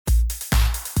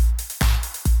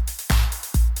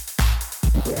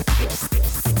Hello,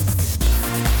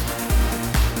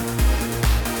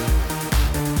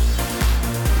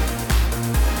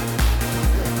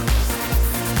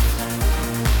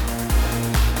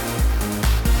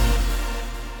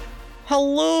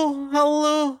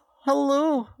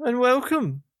 and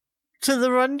welcome to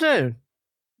the Rundown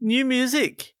New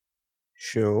Music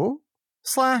Show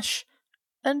 /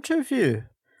 interview.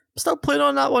 I'm still playing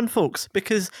on that one, folks,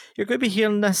 because you're going to be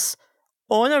hearing this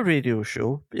on a radio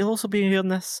show, but you'll also be hearing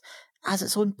this as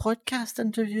its own podcast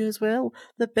interview as well.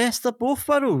 The best of both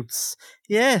worlds.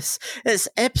 Yes, it's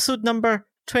episode number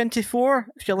 24,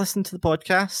 if you listen to the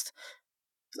podcast.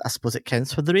 I suppose it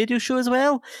counts for the radio show as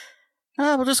well.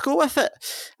 We'll just go with it.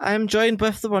 I'm joined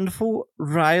with the wonderful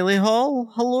Ryley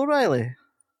Hall. Hello, Ryley.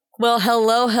 Well,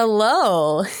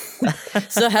 hello.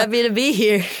 So happy to be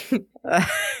here.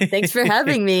 Thanks for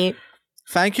having me.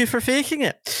 Thank you for faking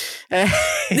it.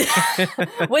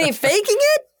 Wait, faking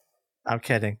it? I'm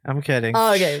kidding.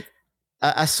 Oh, okay.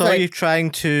 I saw you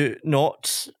trying to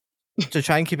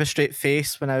try and keep a straight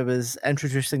face when I was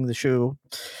introducing the show.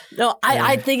 No,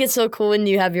 I think it's so cool when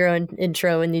you have your own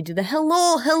intro and you do the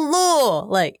hello,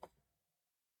 like.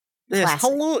 Yes, classic.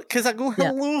 hello, because I go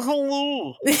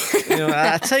hello.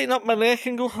 I tighten up my neck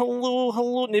and go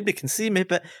hello. Nobody can see me,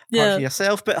 but part of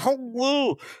yourself. But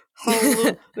hello.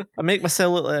 I make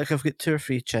myself look like I've got 2 or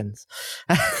 3 chins.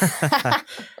 How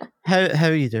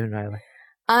are you doing, Ryley?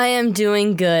 I am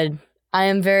doing good. I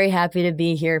am very happy to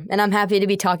be here, and I'm happy to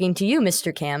be talking to you,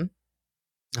 Mr. Cam.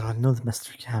 Oh, no, the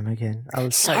Mr. Cam again. I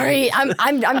was sorry.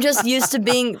 I'm just used to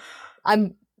being.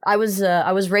 I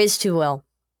was raised too well.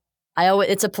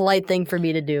 It's a polite thing for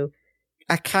me to do.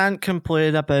 I can't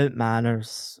complain about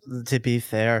manners. To be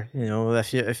fair,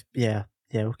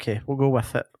 okay, we'll go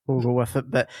with it.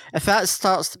 But if that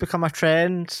starts to become a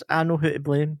trend, I know who to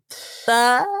blame.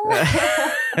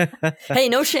 Hey,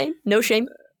 no shame. No shame.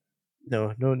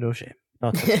 Not at all.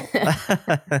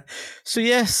 So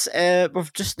yes, we're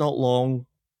just not long.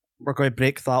 We're going to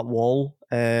break that wall.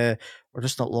 We're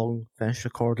just not long finished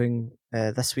recording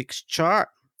this week's chart.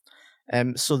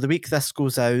 So the week this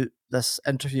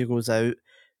interview goes out,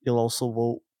 you'll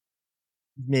also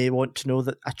may want to know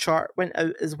that a chart went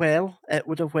out as well. It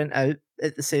would have went out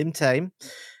at the same time.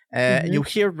 And you'll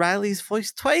hear Ryley's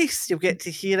voice twice. You'll get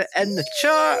to hear it in the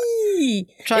chart.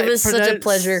 It was such a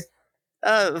pleasure.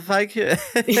 Thank you.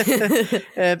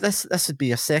 This would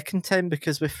be a second time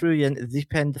because we threw you into the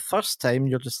deep end the first time.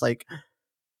 You're just like,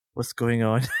 what's going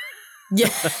on? Yeah.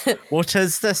 What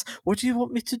is this? What do you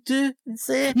want me to do and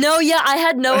say? No, yeah, I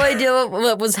had no idea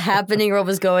what was happening or what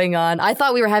was going on. I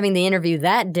thought we were having the interview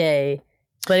that day,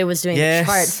 but it was doing the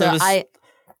chart. So I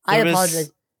apologize.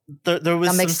 There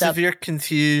was some severe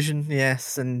confusion,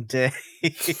 yes, and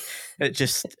it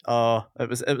just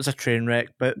it was a train wreck.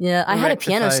 But yeah, I had a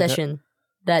piano session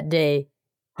that day.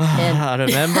 And I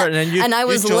remember, and then and I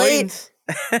was late.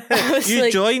 You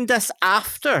joined us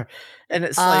after, and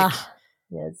it's like.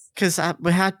 Yes. Because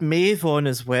we had Maeve on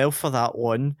as well for that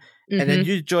one. And then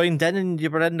you joined in and you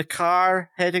were in the car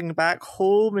heading back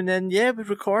home. And then, we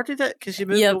recorded it because you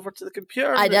moved over to the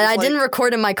computer. I didn't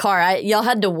record in my car. Y'all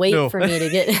had to wait for me to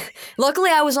get... Luckily,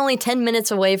 I was only 10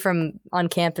 minutes away from on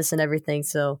campus and everything.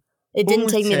 So it didn't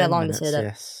take me that long to set up.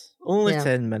 Yes, only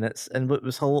 10 minutes. And what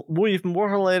was even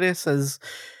more hilarious is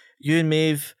you and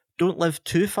Maeve don't live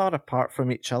too far apart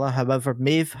from each other. However,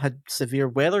 Maeve had severe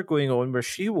weather going on where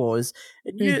she was,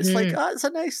 and it's like, it's a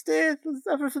nice day.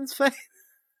 Everything's fine.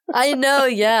 I know,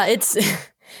 yeah. I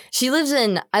live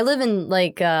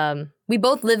in we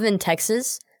both live in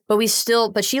Texas, but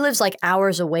she lives like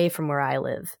hours away from where I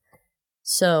live.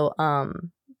 So,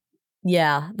 the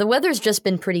weather's just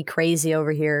been pretty crazy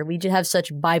over here. We just have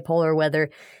such bipolar weather.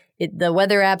 The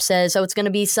weather app says, it's going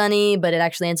to be sunny, but it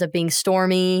actually ends up being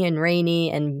stormy and rainy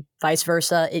and vice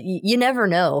versa. You never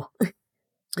know.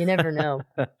 You never know.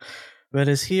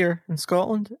 Whereas here in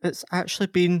Scotland, it's actually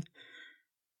been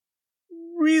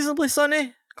reasonably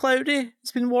sunny, cloudy.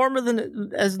 It's been warmer than it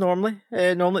is normally.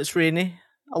 Normally it's rainy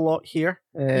a lot here.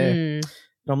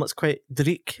 Normally it's quite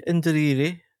dreek and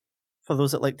dreary. For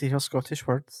those that like to hear Scottish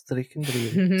words, dreek and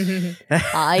dreary.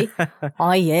 Aye,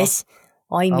 yes.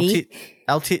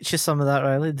 I'll teach you some of that,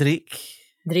 Ryley. Dreek.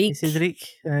 You say dreek?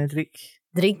 Dreek.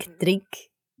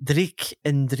 Dreek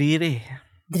and dreary.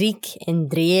 Dreek and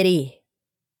dreary.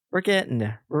 We're getting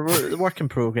there. We're work in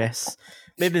progress.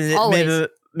 Maybe when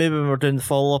we're doing the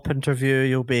follow-up interview,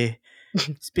 you'll be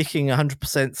speaking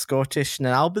 100% Scottish, and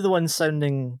then I'll be the one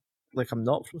sounding like I'm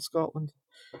not from Scotland.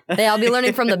 Hey, I'll be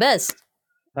learning from the best.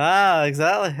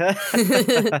 Exactly.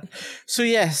 So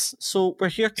we're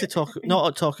here to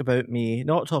not talk about me,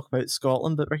 not talk about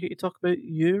Scotland, but we're here to talk about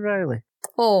you, Ryley.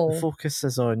 Oh. The focus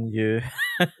is on you.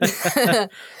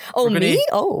 Oh, me?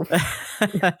 Oh.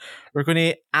 We're going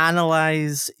to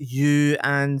analyse you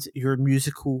and your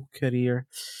musical career.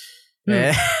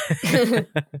 Like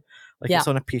it's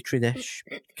on a petri dish.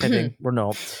 Kidding, we're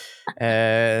not.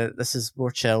 This is more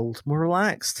chilled, more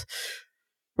relaxed.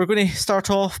 We're going to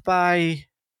start off by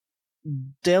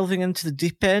delving into the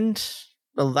deep end.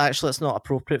 Well, actually, it's not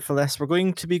appropriate for this. We're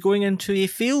going to be going into a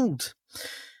field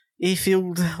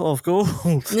of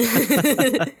gold.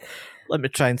 Let me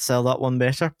try and sell that one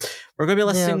better. We're going to be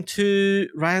listening to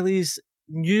Ryley's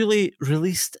newly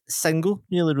released single,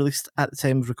 newly released at the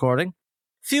time of recording,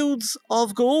 Fields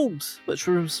of Gold, which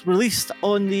was released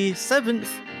on the 7th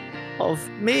of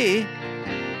May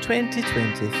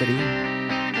 2023.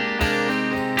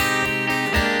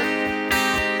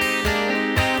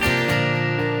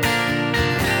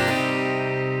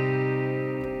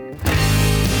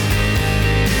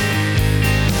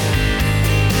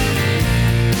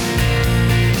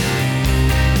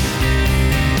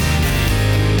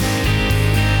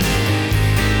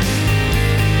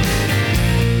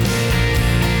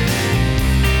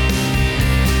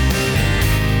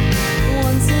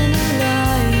 Once in a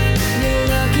life, you're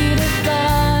lucky to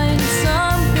find some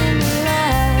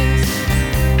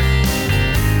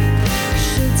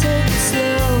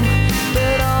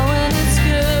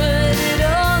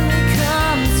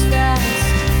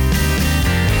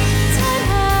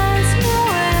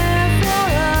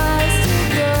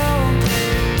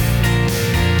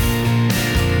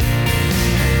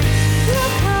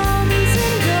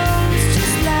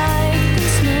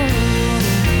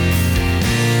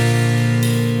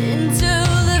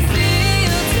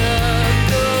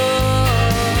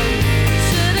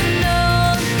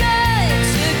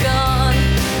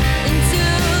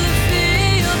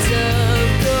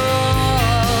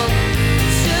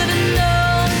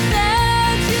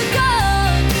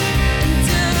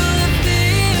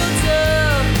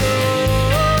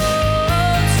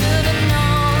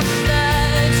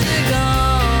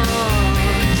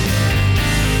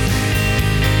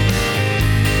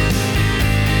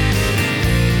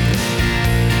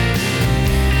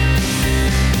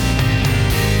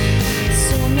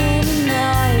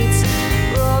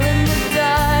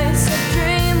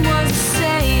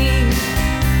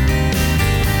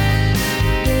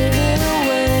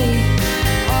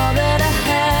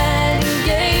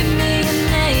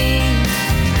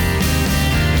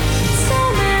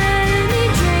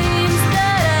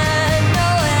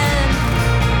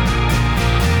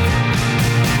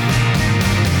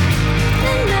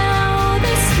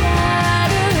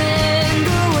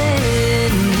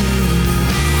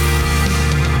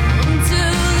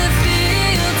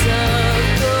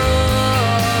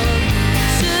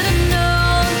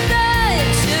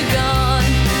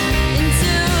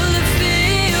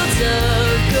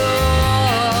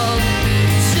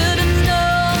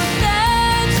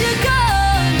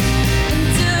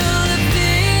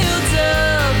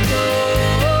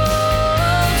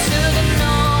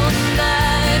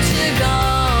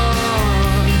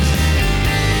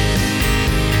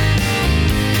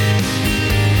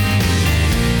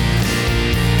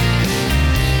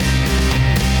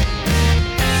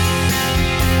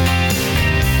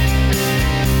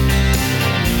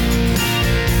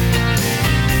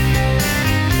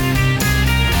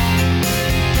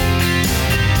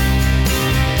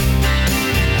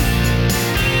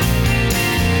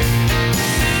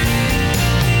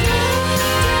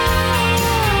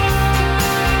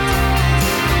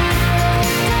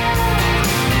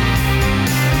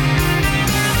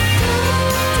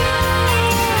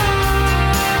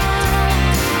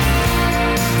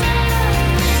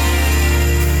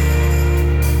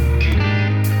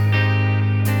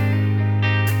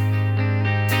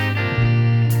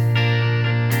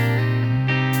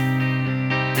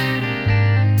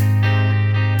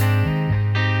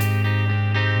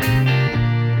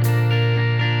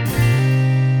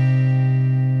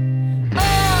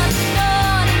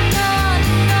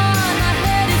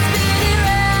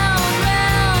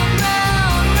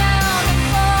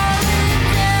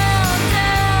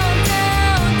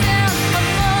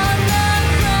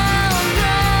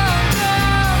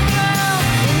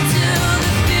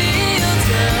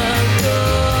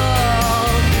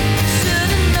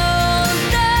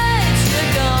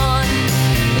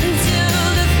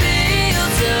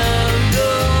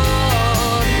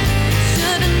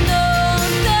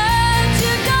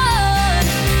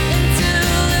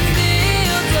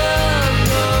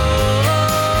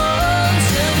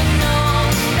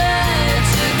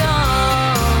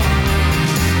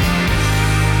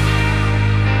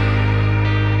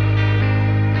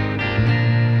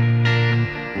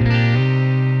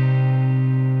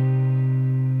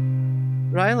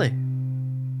Ryley,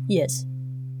 Yes.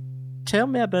 tell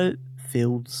me about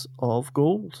Fields of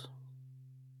Gold.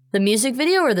 The music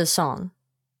video or the song?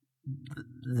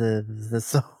 The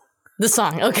song. The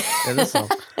song, okay. Yeah, the song.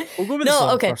 We'll go with the No,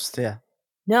 song okay. first, yeah.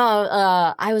 No,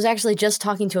 I was actually just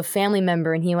talking to a family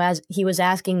member, and he was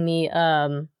asking me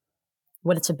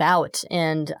what it's about,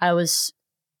 and I was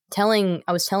telling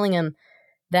him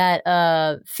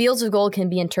that Fields of Gold can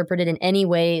be interpreted in any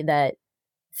way that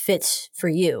fits for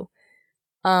you.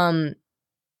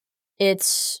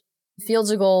 It's Fields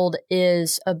of Gold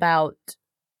is about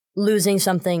losing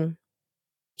something,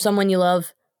 someone you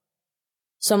love,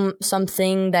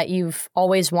 something that you've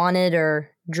always wanted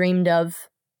or dreamed of,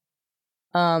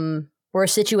 or a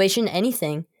situation,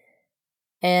 anything.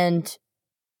 And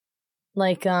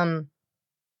like in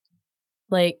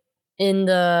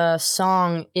the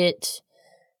song, it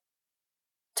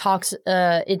talks,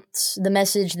 it's the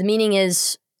message, the meaning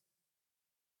is,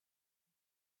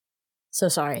 so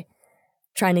sorry,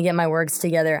 trying to get my words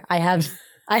together. I have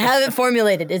it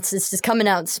formulated. It's just coming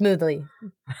out smoothly.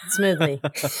 But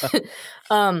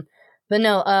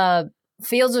no,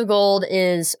 Fields of Gold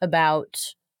is about,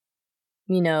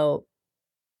 about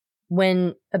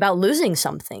losing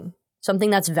something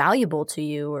that's valuable to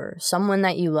you, or someone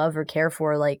that you love or care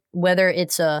for, like whether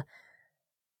it's a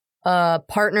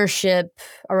partnership,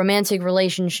 a romantic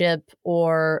relationship,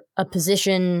 or a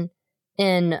position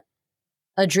in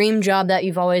a dream job that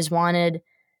you've always wanted,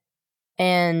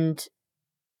 and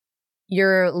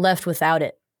you're left without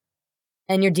it,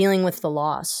 and you're dealing with the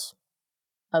loss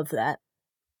of that.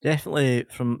 Definitely,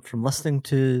 from listening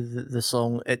to the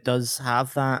song, it does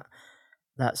have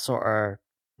that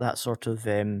sort of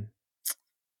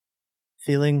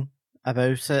feeling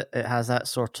about it. It has that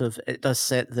sort of, it does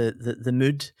set the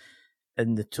mood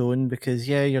and the tone, because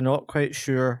you're not quite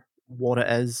sure what it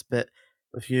is, but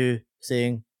with you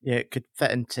saying it could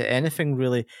fit into anything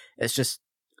really, it's just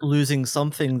losing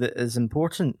something that is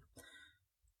important,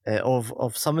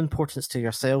 of some importance to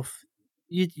yourself.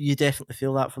 You definitely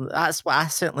feel that that's what I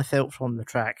certainly felt from the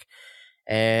track.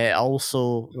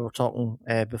 Also, we were talking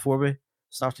before we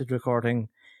started recording,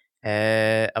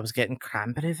 I was getting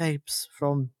Cranberry vibes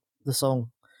from the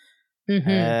song.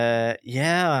 Mm-hmm.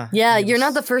 Yeah, you're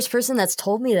not the first person that's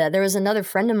told me that. There was another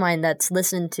friend of mine that's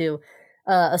listened to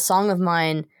a song of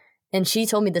mine, and she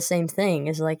told me the same thing.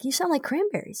 It's like, you sound like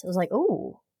Cranberries. I was like,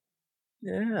 oh.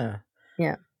 Yeah.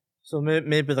 So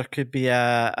maybe there could be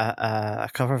a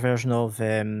cover version of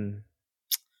my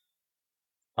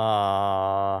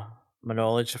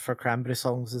knowledge for Cranberry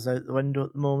songs is out the window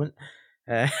at the moment.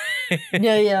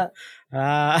 Yeah.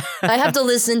 I have to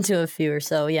listen to a few or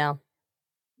so. Yeah.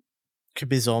 Could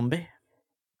be Zombie,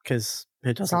 because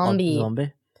who doesn't love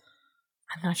Zombie?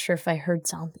 I'm not sure if I heard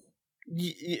Zombie.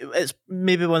 It's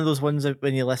maybe one of those ones that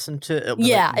when you listen to it, it'll be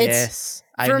yeah, like, yes,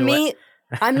 I for know me. it.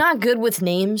 I'm not good with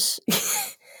names.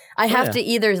 I have to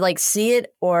either like see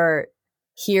it or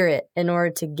hear it in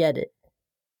order to get it.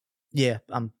 Yeah,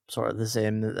 I'm sort of the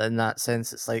same in that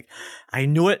sense. It's like, I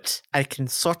know it, I can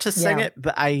sort of sing it,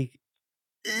 but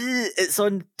it's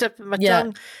on the tip of my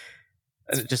tongue,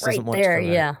 and it just doesn't want to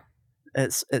come out.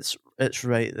 It's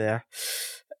right there.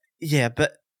 Yeah,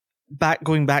 but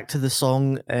going back to the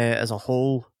song as a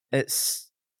whole,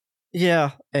 it's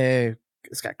got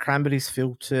Cranberries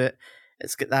feel to it.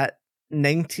 It's got that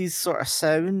 90s sort of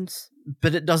sound,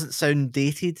 but it doesn't sound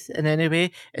dated in any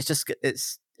way. It's just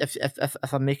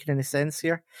if I'm making any sense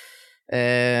here.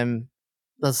 It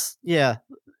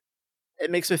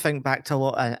makes me think back to a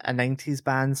lot of 90s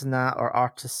bands and that, or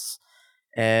artists.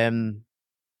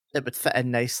 It would fit in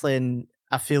nicely, and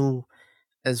I feel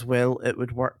as well it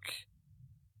would work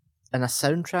in a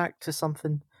soundtrack to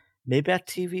something. Maybe a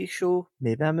TV show,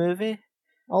 maybe a movie.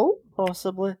 Oh,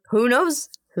 possibly. Who knows?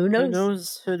 Who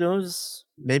knows?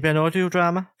 Maybe an audio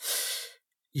drama.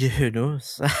 Yeah, who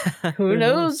knows? Who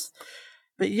knows?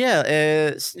 But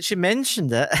she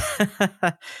mentioned it.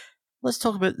 Let's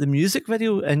talk about the music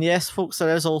video. And yes, folks,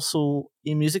 there is also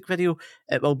a music video.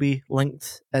 It will be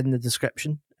linked in the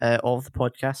description of the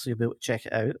podcast, so you'll be able to check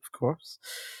it out, of course.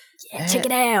 Yeah, check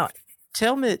it out.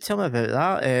 Tell me about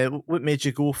that. What made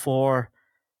you go for...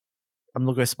 I'm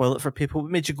not going to spoil it for people.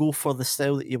 What made you go for the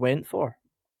style that you went for?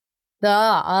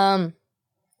 Well,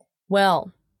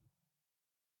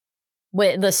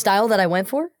 wait, the style that I went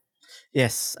for?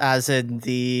 Yes, as in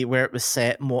where it was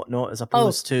set and whatnot, as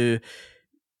opposed to...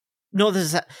 No,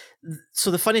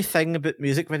 so the funny thing about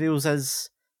music videos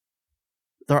is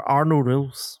there are no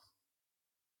rules.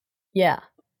 Yeah.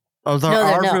 Or there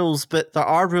are rules, but I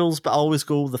always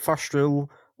go, the first rule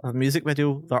of a music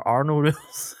video, there are no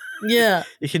rules. Yeah.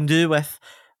 You can do with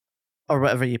or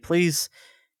whatever you please.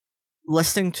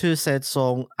 listening to said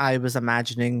song, I was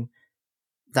imagining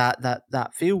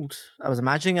that field. I was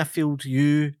imagining a field,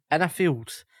 you in a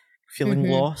field, feeling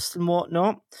lost and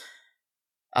whatnot.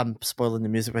 I'm spoiling the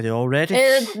music video already.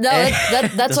 That's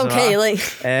Doesn't okay. matter.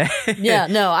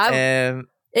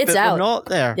 It's but out. we're not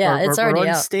there. Yeah, it's already we're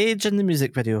on out. stage in the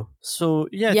music video. So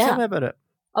tell me about it.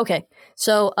 Okay,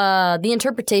 so the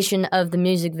interpretation of the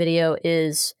music video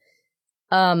is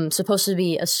supposed to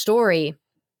be a story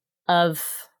of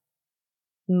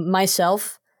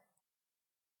myself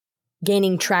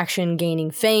gaining traction,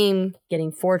 gaining fame,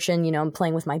 getting fortune. I'm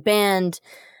playing with my band.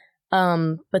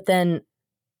 But then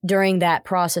during that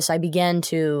process, I began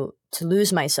to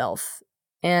lose myself.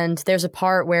 And there's a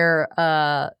part where,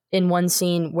 in one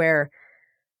scene where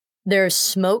there's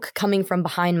smoke coming from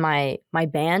behind my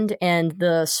band, and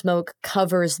the smoke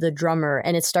covers the drummer,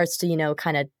 and it starts to,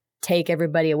 kind of take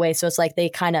everybody away. So it's like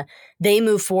they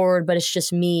move forward, but it's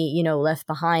just me, left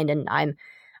behind. And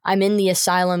I'm in the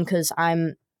asylum because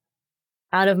I'm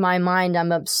out of my mind.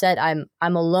 I'm upset. I'm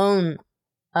alone.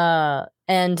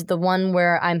 And the one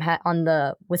where I'm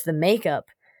with the makeup,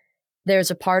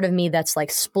 there's a part of me that's like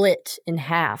split in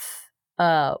half.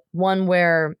 One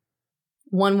where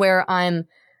I'm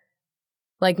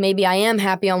like, maybe I am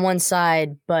happy on one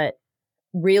side, but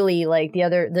really like the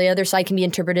other side can be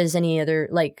interpreted as any other,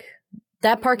 like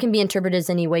that part can be interpreted as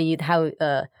any way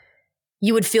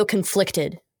you would feel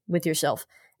conflicted with yourself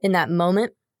in that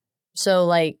moment. So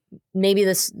like maybe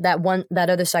that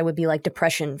other side would be like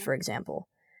depression, for example.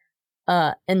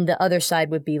 And the other side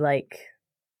would be like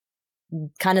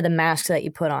kind of the mask that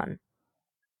you put on.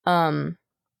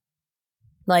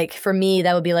 Like for me,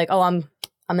 that would be like, oh, I'm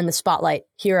in the spotlight.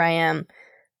 Here I am.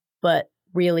 But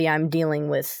really I'm dealing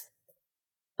with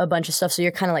a bunch of stuff. So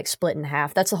you're kind of like split in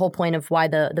half. That's the whole point of why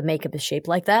the makeup is shaped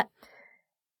like that.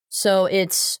 So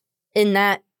it's in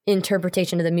that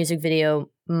interpretation of the music video,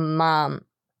 Mom,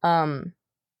 I'm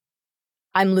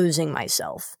losing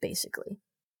myself, basically.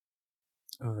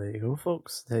 Oh, there you go,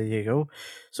 folks. There you go.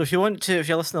 So if you're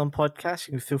listening on podcast,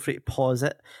 you can feel free to pause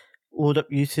it, load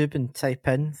up YouTube and type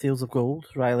in Fields of Gold,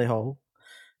 Ryley Hall.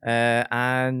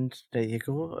 And there you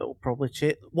go. It'll probably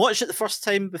change. Watch it the first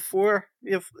time before.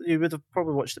 You would have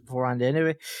probably watched it beforehand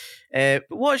anyway. But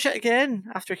watch it again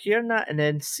after hearing that, and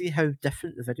then see how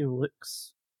different the video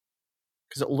looks.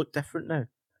 Because it'll look different now.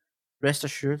 Rest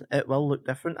assured, it will look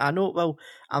different. I know it will.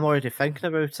 I'm already thinking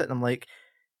about it, and I'm like,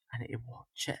 I need to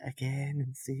watch it again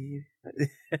and see.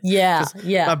 Yeah.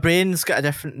 My brain's got a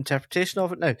different interpretation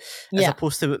of it now, as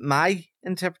opposed to what my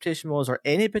interpretation was, or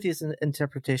anybody's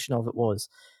interpretation of it was.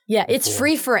 Yeah, before. It's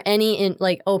free for any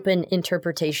open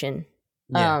interpretation.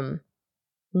 Yeah.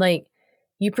 Like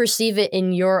you perceive it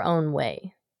in your own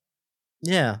way.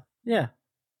 Yeah,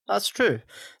 that's true.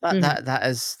 That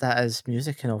is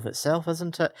music in of itself,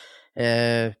 isn't it?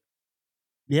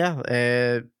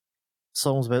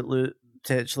 Songs about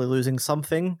potentially losing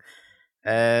something.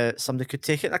 Somebody could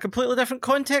take it in a completely different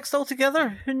context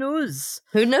altogether. Who knows?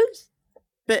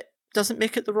 But doesn't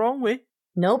make it the wrong way.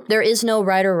 Nope, there is no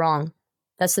right or wrong.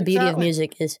 That's the beauty of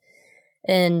music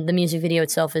and the music video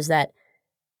itself is that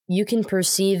you can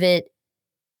perceive it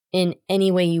in any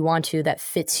way you want to that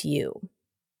fits you.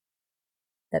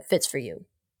 That fits for you.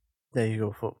 There you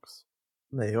go, folks.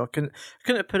 There you go. I couldn't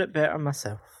have put it better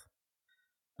myself.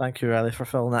 Thank you, Ryley, for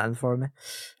filling that in for me.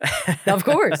 Of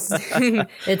course.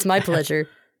 It's my pleasure.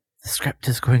 The script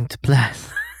is going to plan.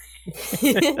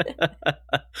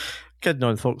 Kidding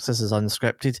on, folks. This is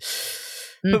unscripted.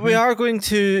 Mm-hmm. But we are going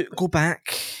to go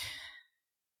back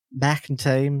in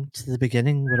time to the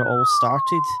beginning where it all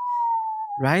started.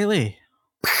 Ryley,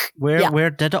 where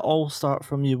did it all start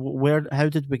from you? How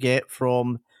did we get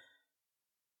from,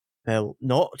 well,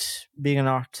 not being an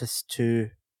artist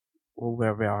to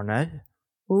where we are now?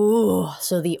 Ooh,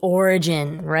 so the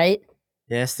origin, right?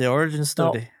 Yes, the origin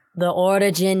story. The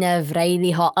origin of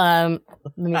Ryley Hall. Let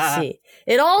me see.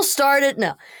 It all started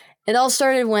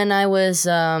when I was,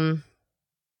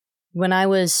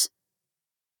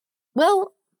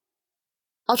 well,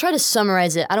 I'll try to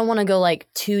summarize it. I don't want to go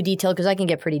too detailed because I can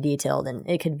get pretty detailed and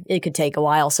it could take a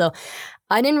while. So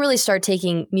I didn't really start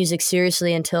taking music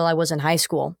seriously until I was in high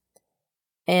school.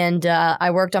 And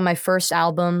I worked on my first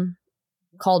album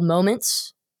called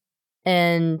Moments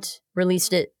and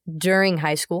released it during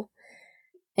high school.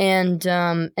 And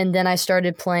then I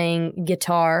started playing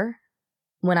guitar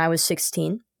when I was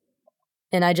 16.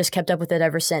 And I just kept up with it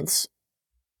ever since.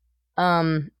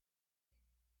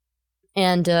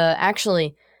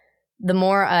 Actually, the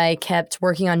more I kept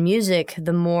working on music,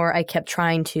 the more I kept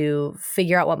trying to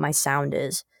figure out what my sound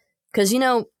is. Because,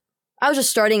 I was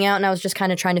just starting out and I was just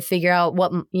kind of trying to figure out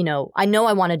what, I know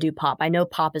I want to do pop. I know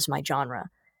pop is my genre.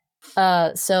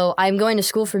 So I'm going to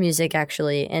school for music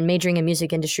actually and majoring in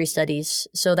music industry studies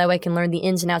so that way I can learn the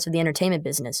ins and outs of the entertainment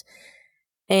business.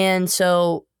 And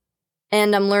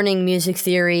I'm learning music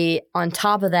theory on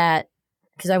top of that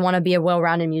because I want to be a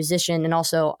well-rounded musician. And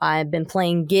also I've been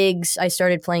playing gigs. I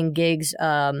started playing gigs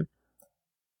even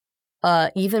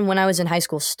when I was in high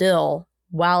school still,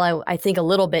 while I think a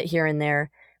little bit here and there,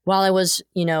 while I was,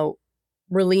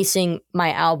 releasing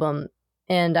my album.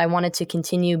 And I wanted to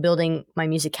continue building my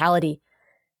musicality.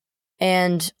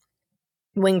 And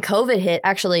when COVID hit,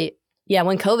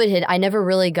 I never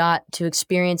really got to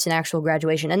experience an actual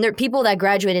graduation. And there are people that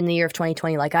graduated in the year of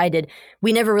 2020 like I did.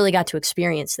 We never really got to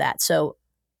experience that. So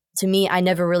to me, I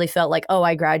never really felt like, oh,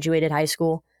 I graduated high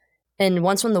school. And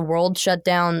once when the world shut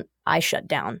down, I shut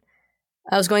down.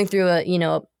 I was going through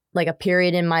a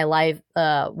period in my life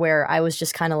where I was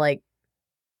just kind of like,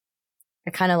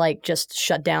 just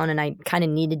shut down, and I kind of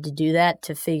needed to do that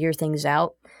to figure things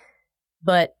out.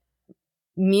 But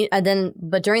during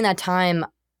that time,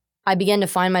 I began to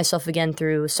find myself again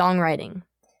through songwriting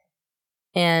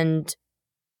and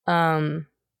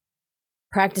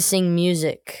practicing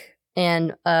music.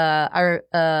 And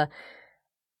my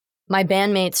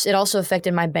bandmates, it also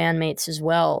affected my bandmates as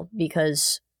well,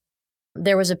 because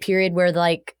there was a period where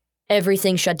like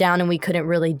everything shut down and we couldn't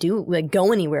really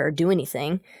go anywhere or do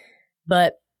anything.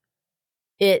 But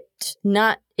it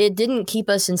didn't keep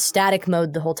us in static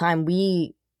mode the whole time.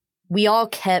 We all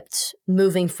kept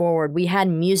moving forward. We had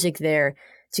music there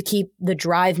to keep the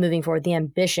drive moving forward, the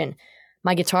ambition.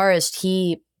 My guitarist,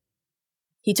 he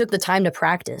took the time to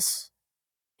practice.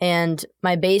 And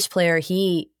my bass player,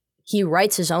 he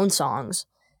writes his own songs.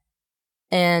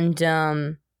 And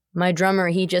my drummer,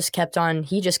 he just kept on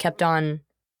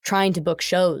trying to book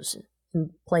shows and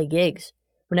play gigs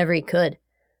whenever he could.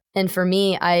 And for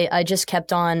me, I just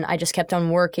kept on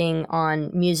working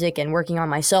on music and working on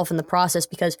myself in the process,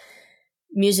 because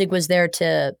music was there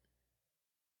to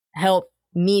help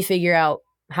me figure out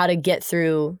how to get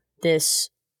through this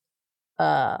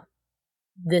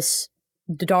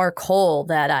dark hole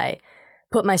that I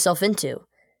put myself into.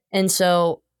 And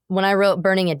so when I wrote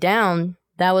Burning It Down,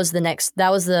 that was the next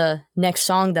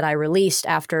song that I released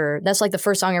after. That's like the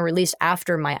first song I released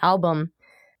after my album.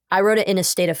 I wrote it in a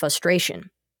state of frustration.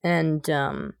 And,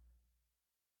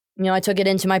 I took it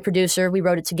into my producer. We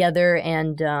wrote it together,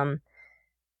 and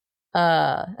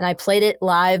I played it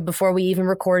live before we even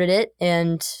recorded it.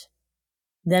 And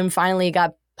then finally it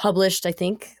got published, I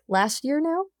think, last year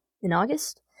now, in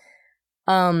August.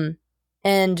 And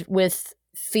with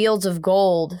Fields of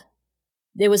Gold,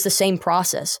 it was the same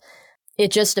process. It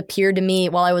just appeared to me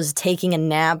while I was taking a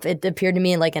nap. It appeared to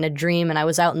me like in a dream, and I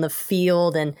was out in the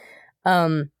field, and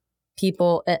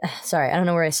people, sorry, I don't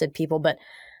know where I said people, but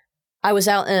I was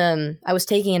out, I was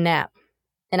taking a nap,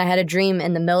 and I had a dream,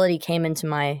 and the melody came into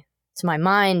my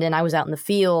mind, and I was out in the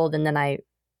field, and then I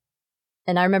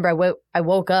remember I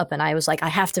woke up, and I was like, I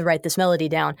have to write this melody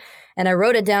down, and I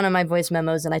wrote it down in my voice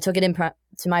memos, and I took it in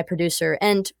to my producer,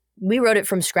 and we wrote it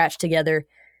from scratch together,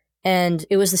 and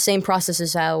it was the same process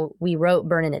as how we wrote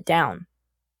Burning It Down.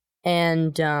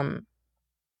 And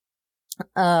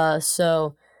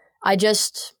so I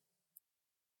just,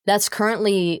 that's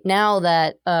currently what's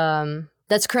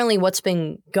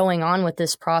been going on with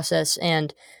this process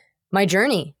and my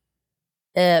journey,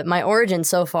 my origin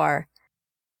so far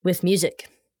with music.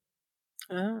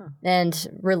 Oh.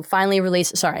 And finally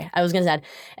released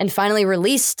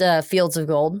Fields of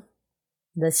Gold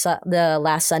the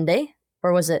last Sunday,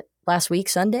 or was it last week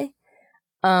Sunday?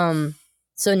 So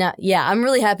now, yeah, I'm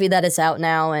really happy that it's out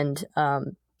now, and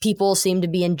people seem to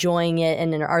be enjoying it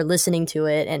and are listening to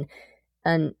it, and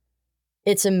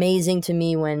it's amazing to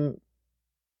me when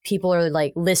people are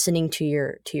like listening to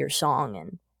your song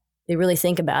and they really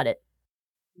think about it.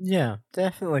 Yeah,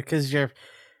 definitely, because you're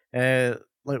like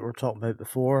we were talking about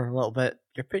before a little bit,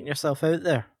 you're putting yourself out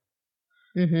there.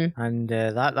 Mm-hmm. And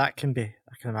that can be,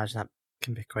 I can imagine that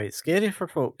can be quite scary for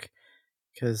folk,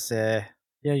 because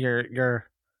you're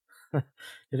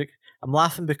I'm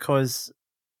laughing because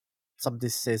somebody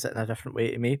says it in a different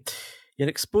way to me. You're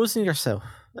exposing yourself.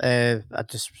 I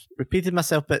just repeated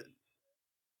myself, but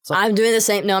I'm doing the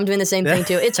same. No, I'm doing the same thing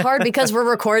too. It's hard because we're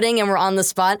recording and we're on the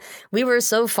spot. We were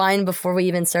so fine before we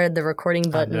even started the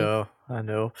recording button. I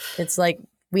know. It's like,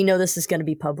 we know this is going to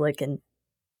be public, and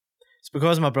it's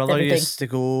because my brother used to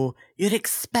go, "You're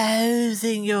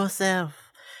exposing yourself,"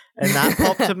 and that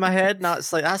popped in my head, and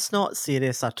that's like, that's not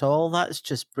serious at all. That's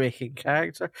just breaking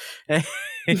character.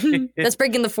 That's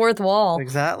breaking the fourth wall.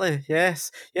 Exactly.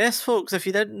 Yes, folks. If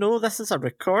you didn't know, this is a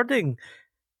recording.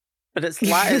 But it's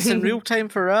it's in real time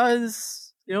for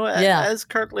us. You know, it is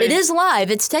currently. It is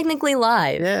live. It's technically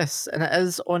live. Yes, and it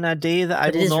is on a day that I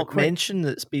will not mention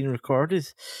that's being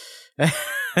recorded.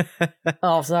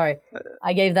 Oh, sorry.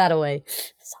 I gave that away.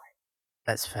 Sorry.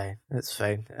 That's fine. That's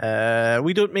fine.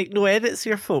 We don't make no edits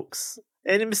here, folks.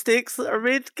 Any mistakes that are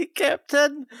made get kept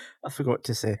in. I forgot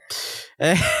to say.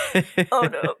 Oh,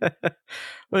 no.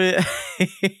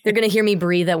 They're going to hear me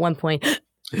breathe at one point.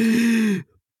 Oh,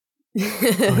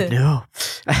 no.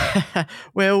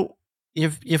 Well,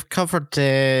 you've covered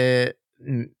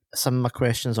some of my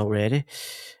questions already,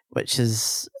 which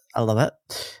is, I love it.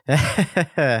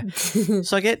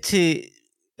 So I get to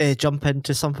jump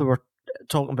into something we were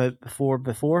talking about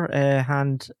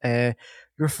beforehand.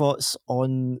 Your thoughts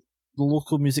on the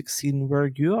local music scene where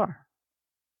you are.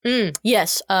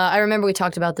 Yes, I remember we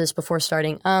talked about this before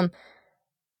starting.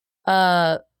 I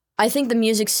think the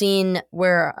music scene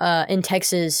where in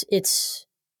Texas, it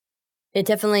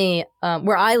definitely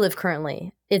where I live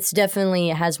currently, it's definitely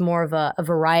has more of a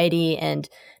variety, and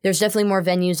there's definitely more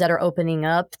venues that are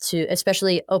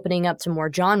especially opening up to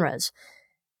more genres.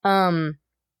 But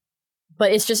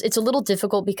it's a little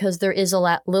difficult because there is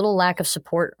a little lack of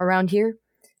support around here.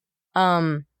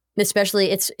 Especially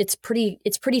it's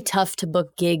pretty tough to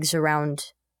book gigs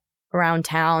around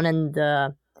town, and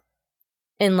the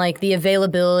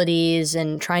availabilities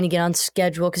and trying to get on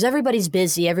schedule, because everybody's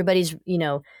busy. Everybody's,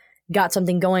 got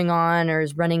something going on or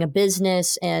is running a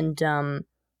business, and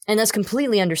that's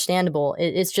completely understandable.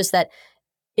 It's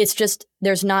just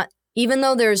there's not, even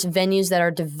though there's venues that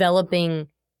are developing,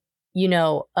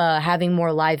 having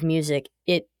more live music,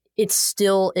 it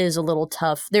still is a little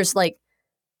tough. There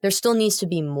still needs to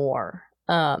be more,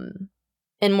 and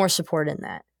more support in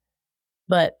that.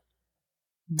 But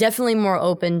definitely more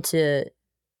open to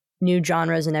new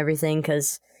genres and everything,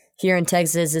 because here in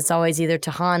Texas, it's always either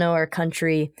Tejano or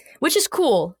country, which is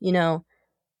cool,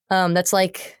 That's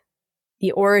like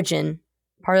the origin,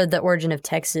 part of the origin of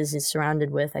Texas is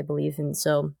surrounded with, I believe. And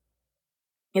so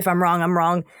if I'm wrong, I'm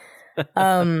wrong.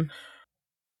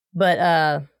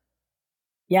 But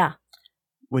yeah.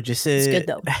 Would you say it's good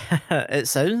though? It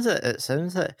sounds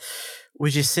it.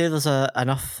 Would you say there's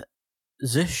enough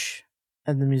Zoosh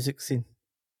in the music scene?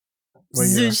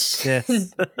 Zoosh.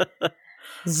 Yes.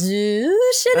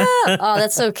 Zoosh it up. Oh,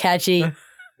 that's so catchy.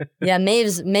 Yeah,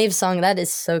 Maeve's song, that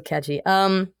is so catchy.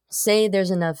 Say there's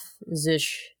enough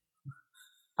Zoosh.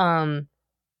 I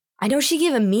know she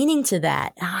gave a meaning to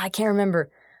that. I can't remember.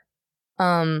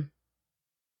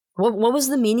 What was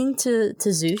the meaning to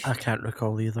Zoosh? I can't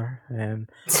recall either. Now,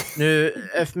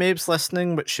 if Maeve's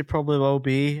listening, which she probably will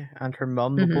be, and her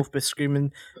mum will both be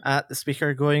screaming at the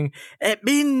speaker going, "It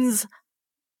means..."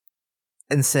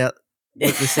 Insert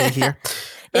what we say here.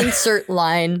 Insert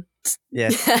line.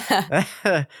 Yes.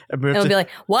 It'll be like,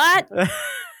 what?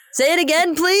 Say it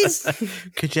again, please.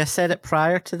 Could you have said it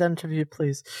prior to the interview,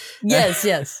 please? Yes.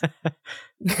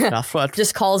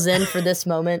 Just calls in for this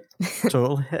moment.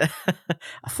 Totally. I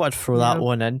thought I'd throw that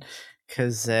one in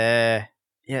because,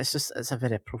 it's a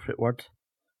very appropriate word,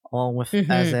 along with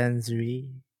as in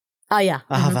Zuri. Oh, yeah.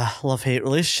 I have a love-hate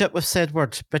relationship with said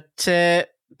word. But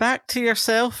back to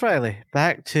yourself, Ryley.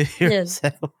 Back to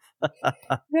yourself.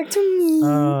 Back to me.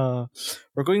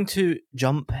 We're going to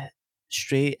jump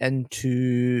straight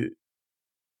into...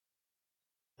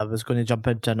 I was going to jump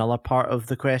into another part of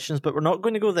the questions, but we're not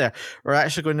going to go there. We're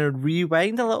actually going to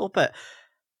rewind a little bit.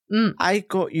 I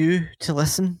got you to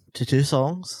listen to 2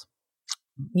 songs.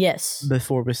 Yes.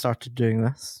 Before we started doing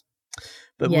this.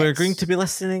 But we're going to be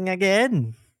listening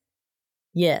again.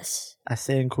 Yes. I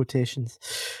say in quotations.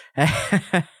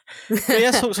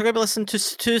 Yes, folks, we're going to be listening to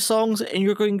 2 songs, and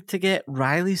you're going to get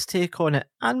Ryley's take on it,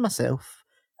 and myself,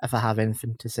 if I have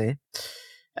anything to say.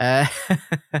 We're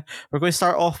going to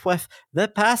start off with The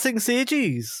Passing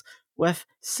Sages with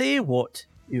Say What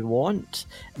You Want,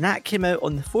 and that came out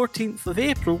on the 14th of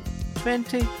April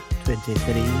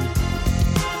 2023.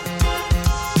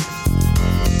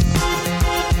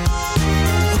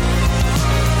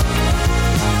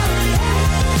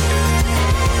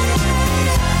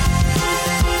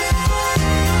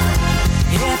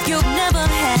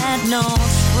 No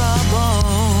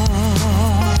troubles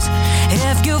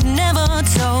if you've never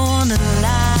told a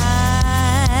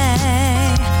lie,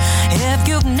 if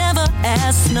you've never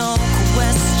asked no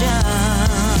questions,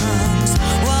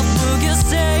 what will you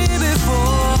say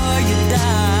before you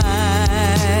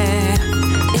die?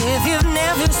 If you've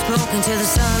never spoken to the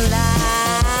sunlight,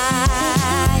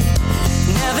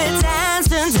 never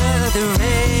danced under the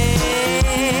rain,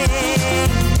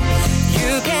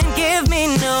 you can give me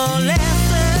no lessons.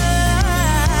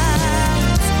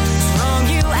 From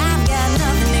you, I've got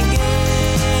nothing to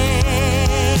gain.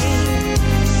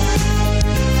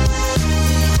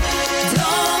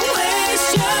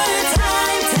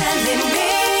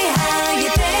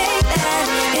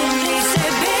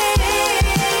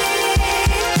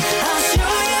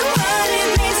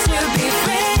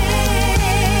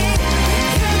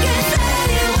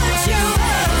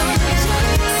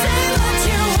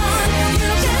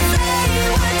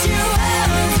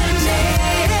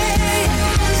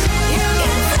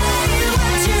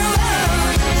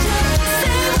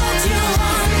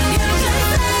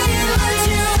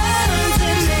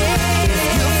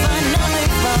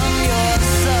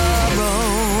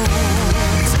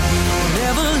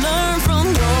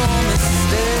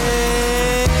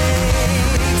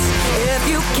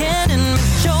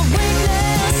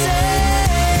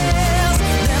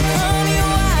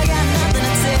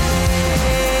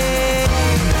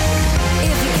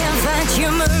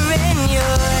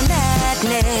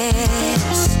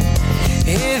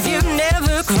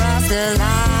 the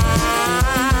line.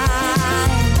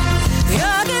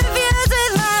 You're confused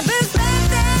with my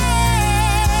perspective.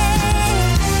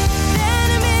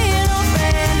 Enemy and old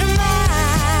friend of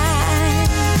mine.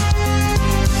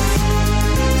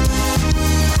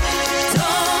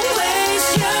 Don't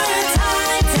waste your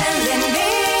time telling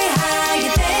me how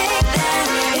you think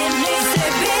that it needs to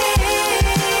be.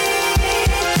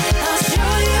 I'll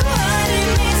show you what it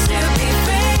means to be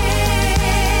free.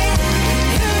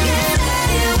 You can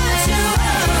say what you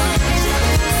want,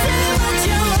 say what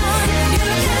you want. You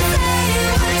can say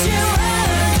what you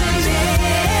want to me.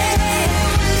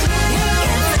 You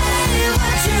can say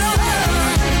what you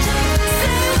want,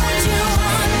 say what you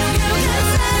want. You can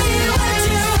say what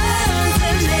you want to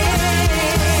me.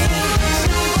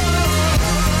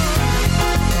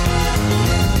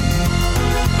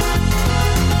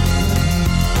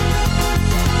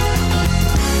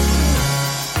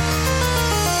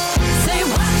 Say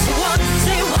what you want,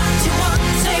 say what you want,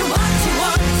 say what you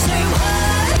want, say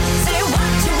what? Say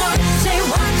what you want, say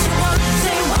what you want,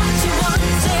 say what you want,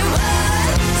 say what?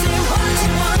 Say what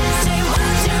you want, say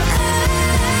what you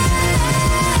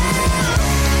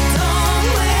Don't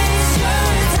waste your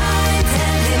time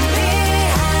telling me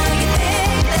how you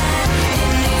think that it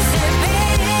needs to be.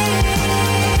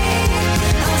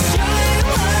 I'll show you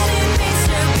what it means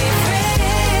to be free.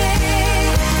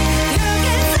 You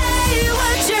can say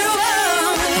what you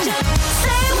want,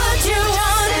 say what you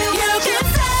want. You can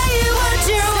say what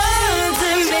you want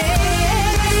to me.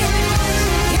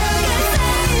 You can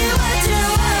say what you want,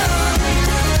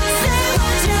 say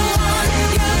what you want. You can say what you want to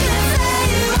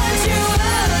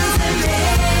me.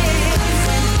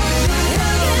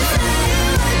 You can say what you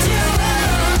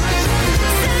want,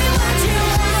 say what you want. You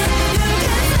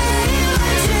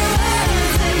can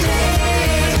say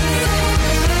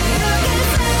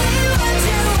what you want to me. You can say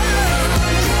what you want, say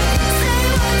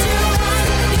what you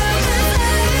want. You can say what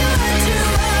you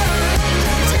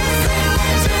want, just say what you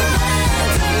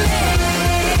want to me.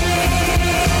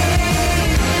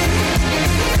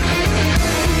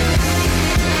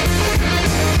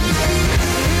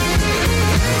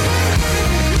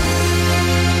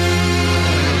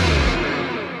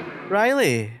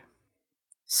 Ryley,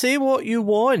 say what you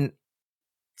want.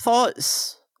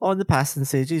 Thoughts on the Passing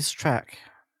Sages track?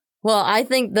 Well, I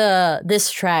think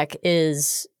this track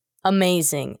is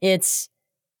amazing. It's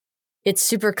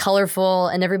super colorful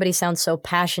and everybody sounds so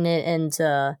passionate, and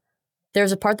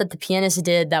there's a part that the pianist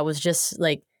did that was just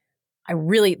like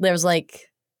there's like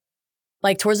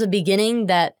towards the beginning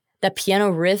that piano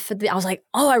riff I was like,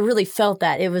 oh, I really felt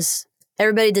that.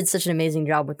 Everybody did such an amazing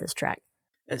job with this track.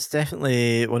 It's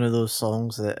definitely one of those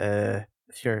songs that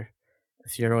if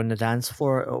you're on the dance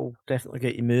floor, it'll definitely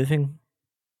get you moving.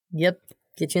 Yep,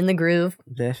 get you in the groove.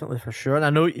 Definitely, for sure. And I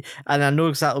know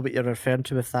exactly what you're referring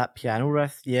to with that piano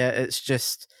riff. Yeah, it's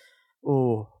just,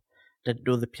 didn't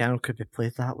know the piano could be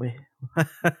played that way.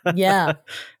 Yeah.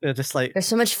 They're just like, there's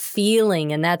so much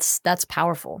feeling, and that's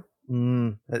powerful.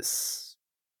 It's,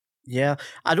 yeah.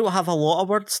 I don't have a lot of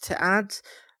words to add.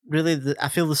 Really, I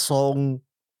feel the song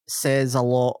says a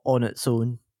lot on its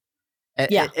own.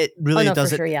 It really doesn't.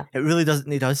 For sure, yeah. It really doesn't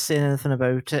need us saying anything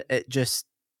about it. It just,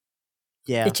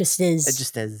 yeah. It just is. It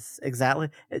just is. Exactly.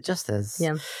 It just is.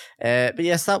 Yeah. But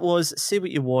yes, that was Say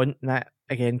What You Want, and that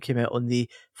again came out on the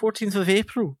 14th of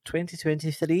April,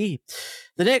 2023.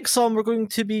 The next song we're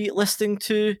listening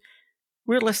to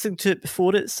it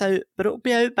before it's out, but it'll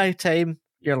be out by the time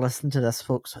you're listening to this,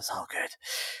 folks, so it's all good.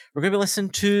 We're going to be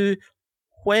listening to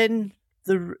When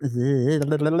the... Let's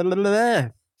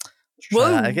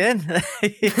try that again.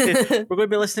 We're going to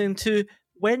be listening to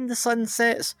When the Sun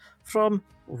Sets from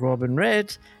Robin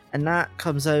Red, and that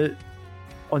comes out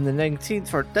on the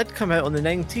 19th, or did come out on the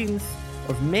 19th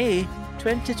of May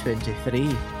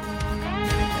 2023.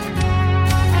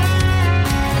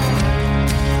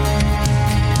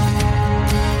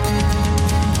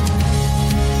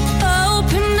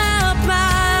 Open up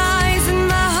my eyes and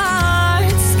my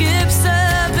heart skips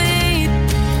a beat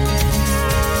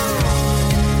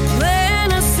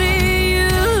when I see you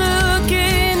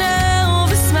looking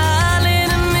over, smiling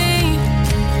at me.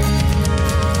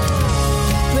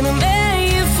 When I met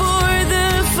you for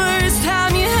the first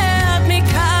time, you helped me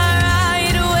cry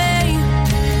right away.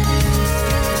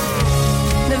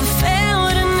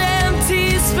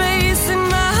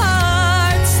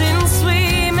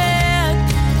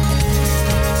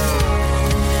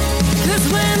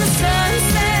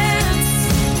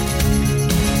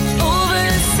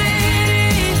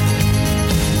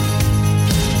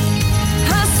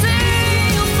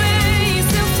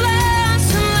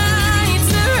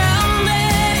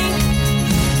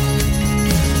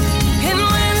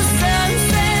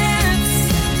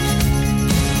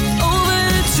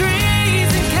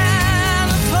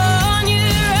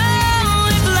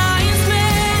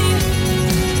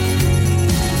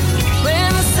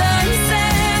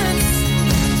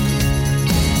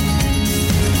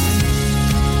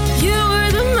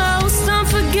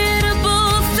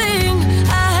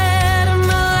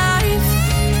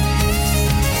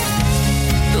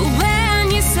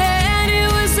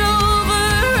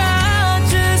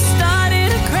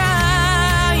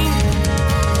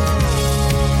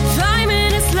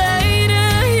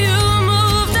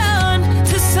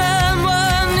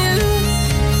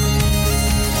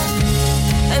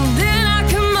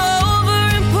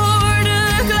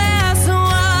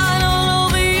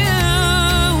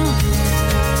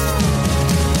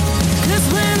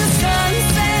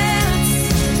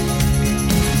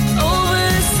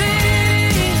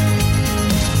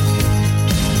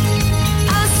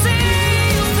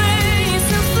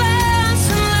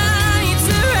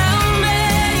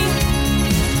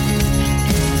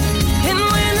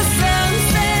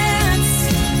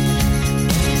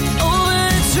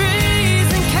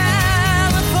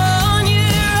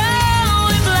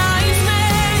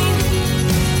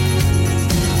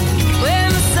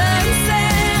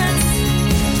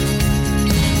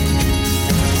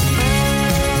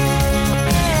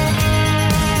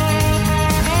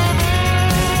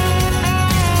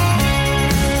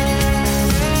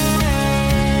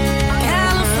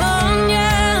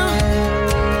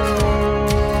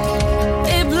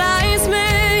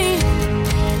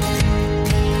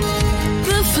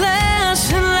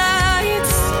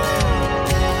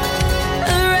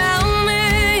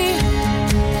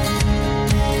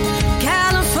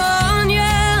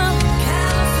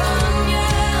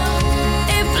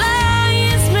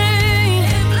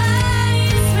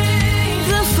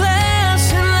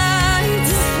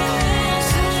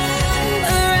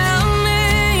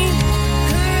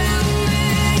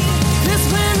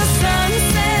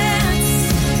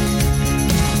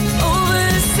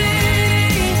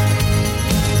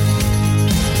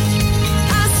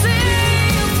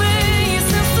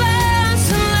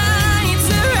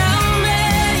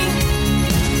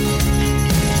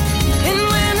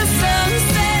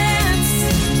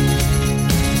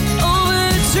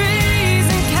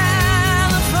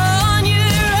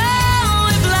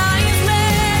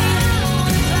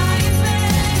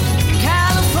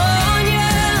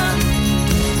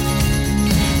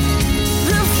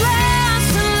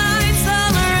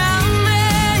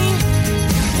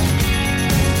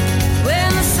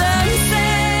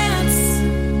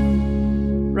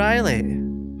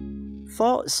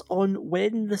 thoughts on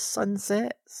When the Sun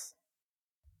Sets?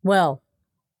 Well,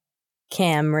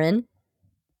 Cameron,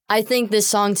 I think this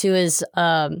song too is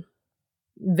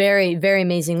very, very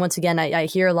amazing. Once again, I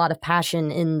hear a lot of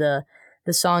passion in the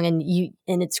song, and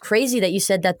it's crazy that you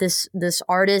said that this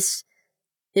artist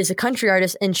is a country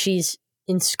artist and she's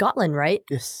in Scotland, right?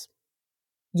 Yes.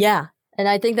 Yeah. And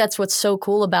I think that's what's so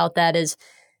cool about that is,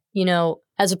 you know,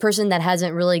 as a person that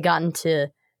hasn't really gotten to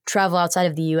travel outside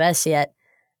of the US yet,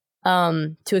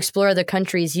 to explore other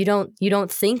countries, you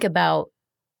don't think about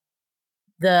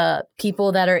the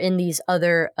people that are in these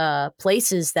other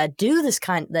places that do this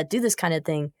kind of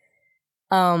thing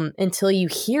until you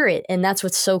hear it, and that's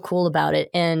what's so cool about it.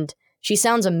 And she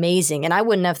sounds amazing, and I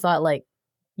wouldn't have thought, like,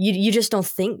 you just don't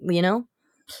think, you know.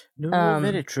 No,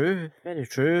 very true, very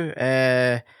true.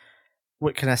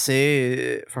 What can I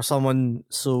say? For someone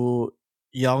so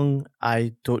young,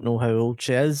 I don't know how old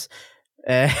she is,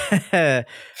 but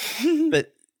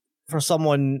for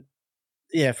someone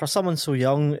so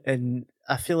young, and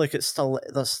I feel like it's still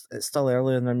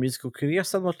early in their musical career,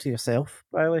 similar to yourself,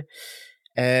 Riley.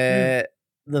 They've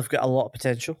got a lot of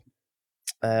potential.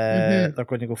 They're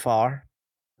going to go far,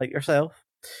 like yourself.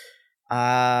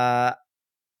 And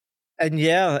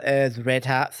yeah, the red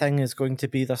hat thing is going to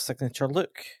be their signature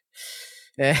look.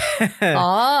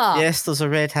 Yes, there's a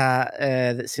red hat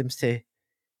that seems to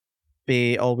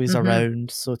be always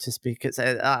around, so to speak.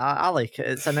 I like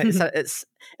it.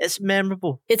 It's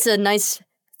memorable. It's a nice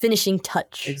finishing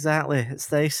touch. Exactly, it's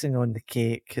the icing on the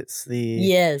cake. It's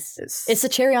a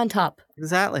cherry on top.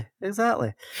 Exactly. It's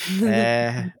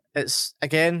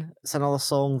another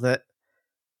song that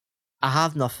I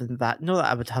have nothing bad. Not that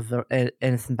I would have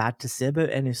anything bad to say about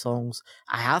any songs.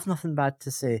 I have nothing bad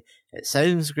to say. It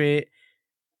sounds great.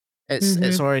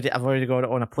 I've already got it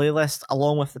on a playlist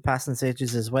along with the Passing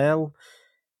Sages as well.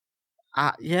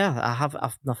 I have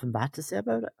nothing bad to say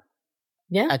about it.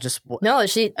 Yeah. I just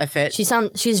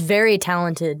she's very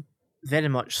talented. Very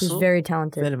much so. She's very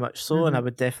talented. Very much so, and I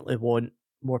would definitely want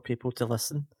more people to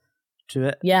listen to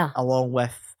it. Yeah. Along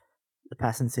with the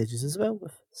Passing Sages as well,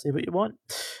 with Say What You Want.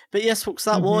 But yes, folks,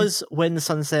 that was When the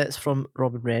Sun Sets from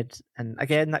Robin Red. And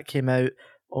again, that came out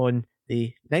on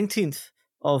the 19th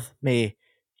of May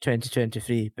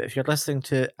 2023. But if you're listening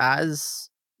to it as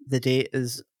the date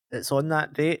it's on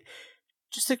that date,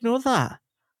 just ignore that.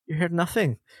 You heard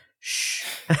nothing. Shh.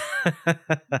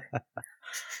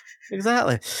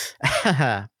 Exactly.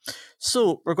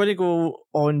 So we're going to go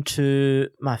on to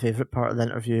my favourite part of the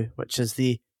interview, which is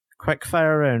the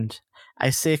quickfire round.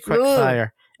 I say quickfire,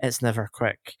 it's never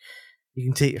quick. You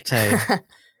can take your time.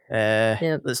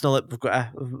 Yep. It's not like we've got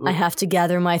I have to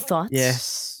gather my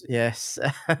thoughts. Yes.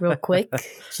 Real quick,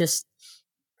 just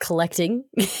collecting.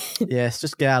 Yes,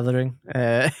 just gathering.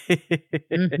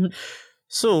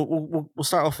 So we'll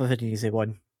start off with an easy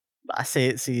one. I say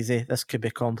it's easy. This could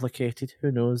be complicated.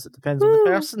 Who knows? It depends on the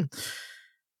person.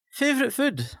 Favourite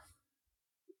food?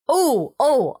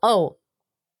 Oh.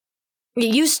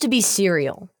 It used to be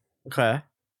cereal. Okay.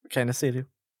 What kind of cereal?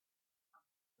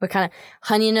 What kind of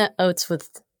Honey Nut Oats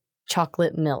with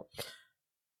chocolate milk?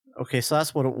 Okay, so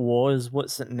that's what it was.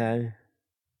 What's it now?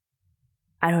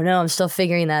 I don't know. I'm still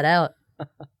figuring that out.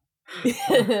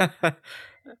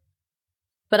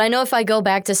 But I know if I go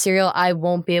back to cereal, I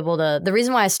won't be able to. The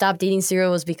reason why I stopped eating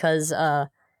cereal was because that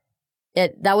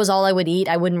was all I would eat.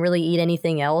 I wouldn't really eat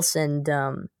anything else, and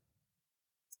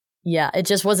it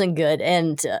just wasn't good.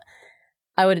 And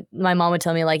my mom would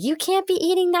tell me, like, you can't be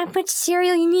eating that much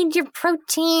cereal. You need your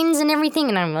proteins and everything.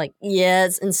 And I'm like,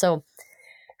 yes. And so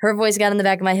her voice got in the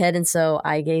back of my head, and so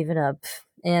I gave it up.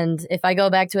 And if I go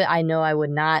back to it, I know I would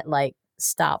not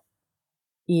stop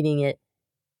eating it.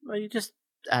 Well, you just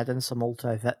add in some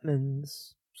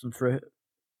multivitamins, some fruit.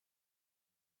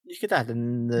 You could add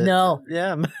in the... No.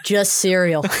 Yeah. Just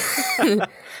cereal.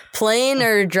 Plain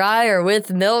or dry or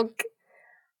with milk.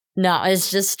 No,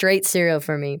 it's just straight cereal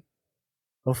for me.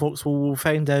 Well, folks, we'll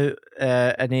find out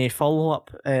in a follow-up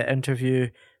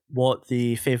interview what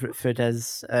the favourite food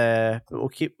is. But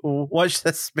we'll watch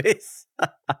this space.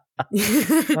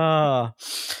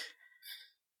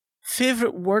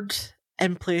 Favourite word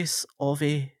in place of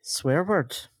a swear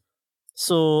word.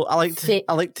 So I like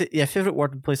to favourite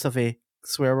word in place of a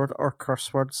swear word or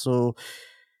curse word. So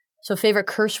favorite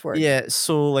curse word. Yeah,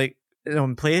 so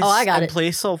in place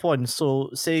place of one. So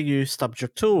say you stubbed your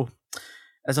toe,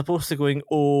 as opposed to going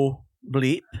oh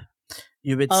bleep,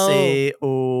 you would say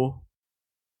oh.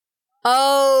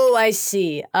 Oh, I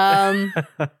see.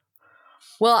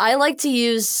 Well, I like to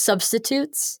use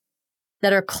substitutes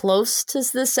that are close to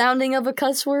the sounding of a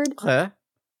cuss word. Okay.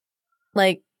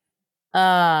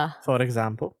 For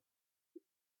example.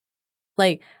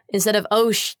 Like instead of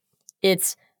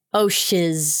it's oh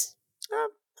shiz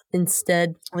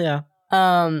instead. Yeah.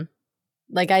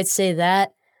 Like I'd say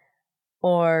that,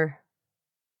 or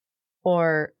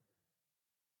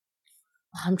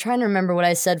I'm trying to remember what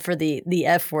I said for the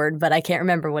F word, but I can't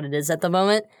remember what it is at the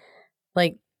moment.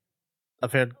 Like,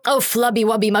 I've heard. oh, flubby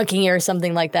wubby monkey or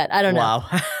something like that. I don't know.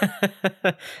 Wow.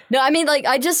 No, I mean, like,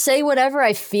 I just say whatever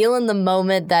I feel in the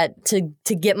moment that to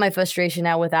get my frustration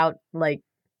out without, like,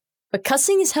 but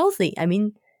cussing is healthy. I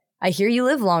mean, I hear you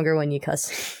live longer when you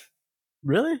cuss.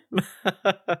 Really?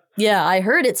 Yeah, I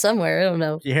heard it somewhere. I don't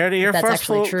know. You heard it here That's first,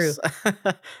 actually folks. true.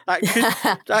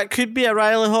 that could be a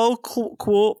Ryley Hall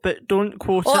quote, but don't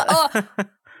quote it.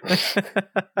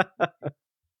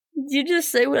 Did you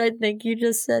just say what I think you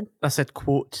just said? I said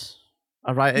quote.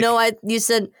 You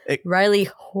said Ryley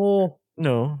Hole.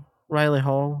 No, Ryley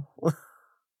Hall.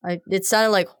 It sounded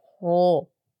like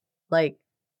hole. Like,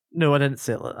 no, I didn't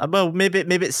say it like that. Well, maybe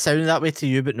it sounded that way to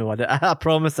you, but no, I didn't. I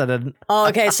promise I didn't. oh,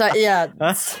 okay, so yeah.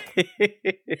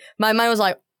 My mind was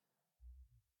like,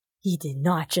 he did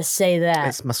not just say that.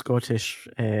 It's my Scottish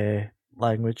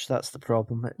language. That's the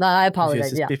problem. It No, I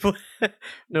apologize. confuses Yeah. people.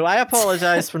 No, I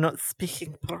apologise for not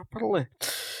speaking properly.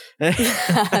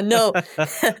 No.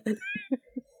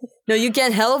 No, you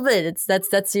can't help it.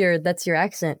 That's your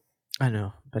accent. I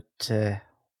know, but oh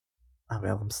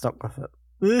well, I'm stuck with it.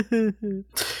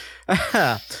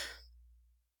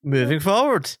 Moving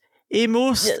forward,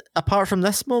 apart from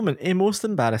this moment, a most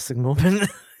embarrassing moment.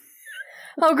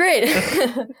 Oh, great.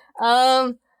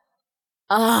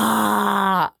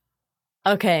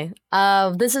 Okay.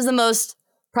 This is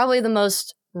probably the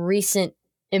most recent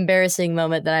embarrassing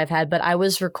moment that I've had, but I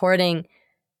was recording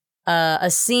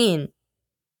a scene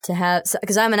to have,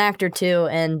 because I'm an actor too,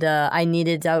 and I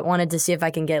wanted to see if I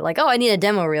can get I need a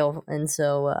demo reel, and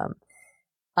so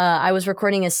I was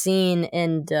recording a scene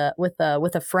and with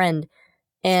a friend,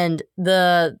 and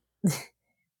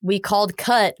we called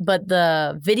cut, but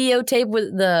the videotape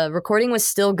the recording was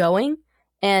still going,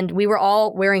 and we were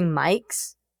all wearing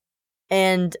mics,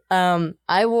 and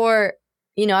I wore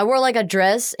like a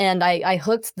dress, and I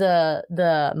hooked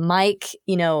the mic,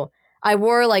 I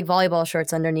wore like volleyball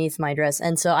shorts underneath my dress,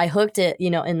 and so I hooked it,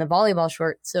 in the volleyball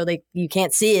short, so you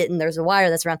can't see it, and there's a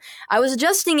wire that's around. I was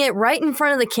adjusting it right in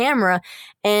front of the camera,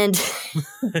 and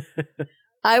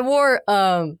I wore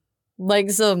long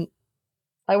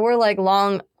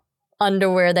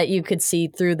underwear that you could see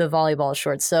through the volleyball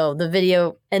shorts. So the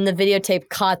videotape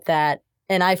caught that,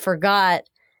 and I forgot.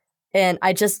 And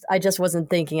I just wasn't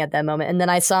thinking at that moment. And then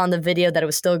I saw in the video that it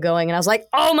was still going, and I was like,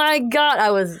 "Oh my God!"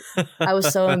 I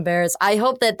was so embarrassed. I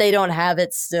hope that they don't have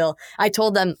it still. I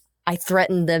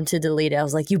threatened them to delete it. I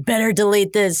was like, "You better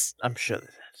delete this." I'm sure they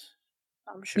did.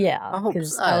 I'm sure. Yeah,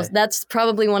 because that's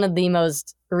probably one of the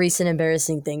most recent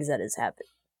embarrassing things that has happened.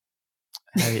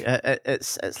 Hey,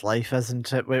 it's life,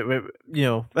 isn't it? We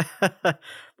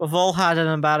we've all had an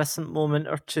embarrassing moment,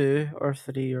 or two, or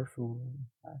three, or four.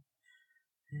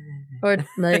 Or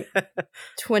like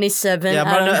 27. Yeah, I'm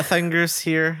running out of fingers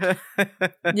here.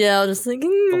 Yeah, I was just thinking.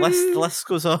 The list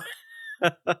goes on.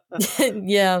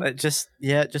 Yeah. It just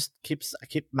keeps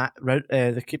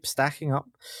they keep stacking up.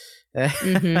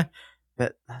 Mm-hmm.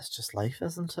 But that's just life,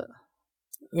 isn't it?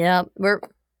 Yeah,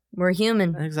 we're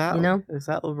human. Exactly.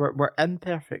 Exactly. We're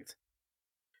imperfect.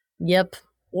 Yep.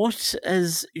 What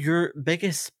is your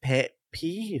biggest pet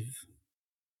peeve?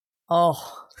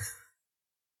 Oh.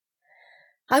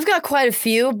 I've got quite a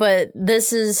few, but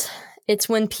it's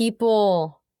when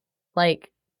people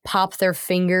like pop their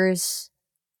fingers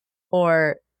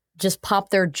or just pop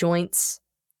their joints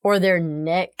or their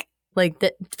neck. Like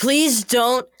that. Please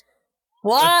don't.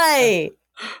 Why?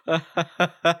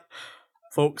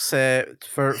 Folks,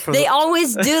 for they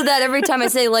always do that every time I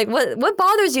say, like, what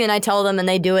bothers you? And I tell them and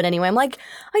they do it anyway. I'm like,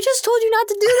 I just told you not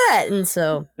to do that. And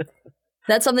so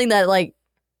that's something that, like,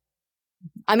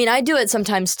 I mean, I do it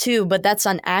sometimes too, but that's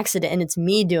on accident and it's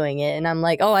me doing it. And I'm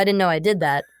like, oh, I didn't know I did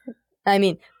that. I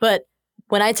mean, but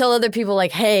when I tell other people,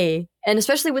 like, hey, and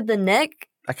especially with the neck,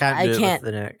 I can't do it with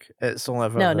the neck. It's only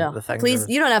ever the fingers. Please,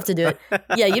 you don't have to do it.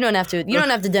 Yeah, you don't have to. You don't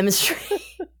have to demonstrate.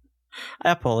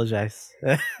 I apologize.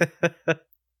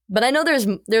 But I know there's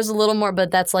a little more,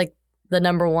 but that's like the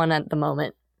number one at the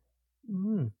moment.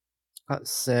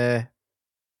 That's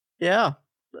yeah,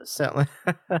 that's certainly.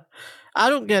 I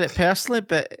don't get it personally,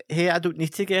 but hey, I don't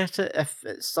need to get it. If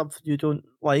it's something you don't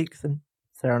like, then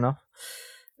fair enough.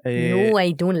 No,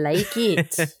 I don't like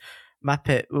it.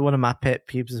 One of my pet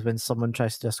peeves is when someone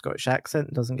tries to do a Scottish accent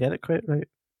and doesn't get it quite right.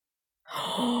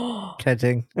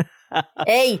 Kidding.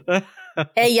 Hey,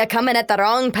 you're coming at the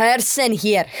wrong person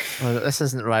here. Well, this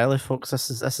isn't Ryley, folks.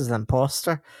 This is an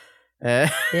imposter. Uh,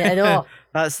 Yeah, I know.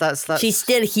 that's. She's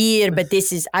still here, but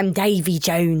I'm Davy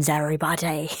Jones,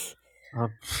 everybody.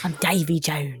 Um, I'm Davy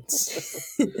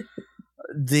Jones.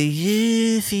 Do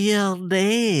you feel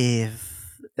Dave?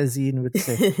 As Ian would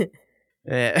say.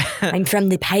 I'm from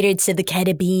the Pirates of the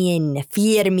Caribbean.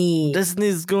 Fear me.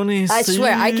 Disney's gonna I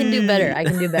swear, I can do better. sue. I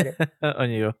can do better. On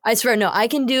you. I swear, no, I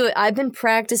can do it. I've been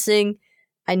practicing.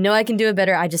 I know I can do it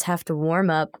better. I just have to warm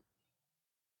up.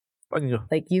 On you.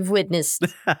 Like you've witnessed.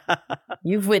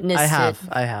 You've witnessed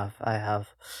I have.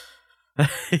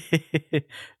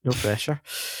 No pressure.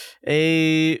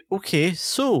 Okay,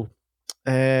 so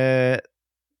the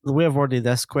way I've worded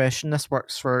this question, this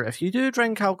works for if you do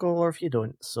drink alcohol or if you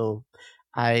don't. So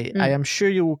I am sure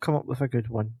you will come up with a good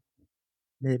one.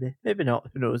 Maybe not.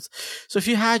 Who knows? So if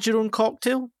you had your own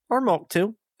cocktail or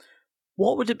mocktail,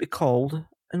 what would it be called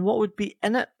and what would be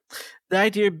in it? The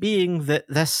idea being that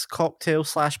this cocktail /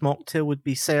 mocktail would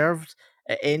be served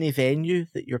at any venue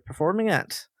that you're performing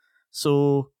at.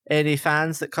 So any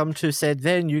fans that come to said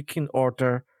venue can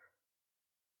order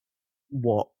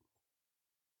what?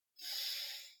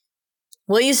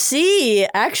 Well, you see,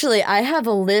 actually, I have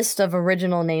a list of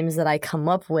original names that I come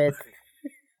up with.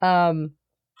 Do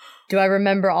I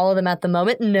remember all of them at the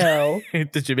moment? No.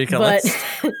 Did you make a But list?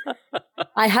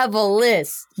 I have a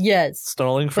list, yes.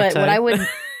 Stalling for But time. what I would...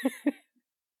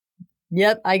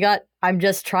 Yep, I'm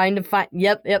just trying to find...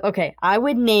 Yep, okay. I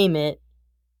would name it,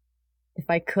 if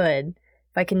I could.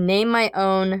 If I can name my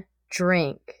own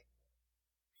drink.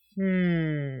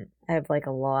 I have like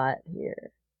a lot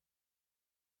here.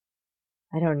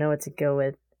 I don't know what to go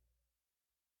with.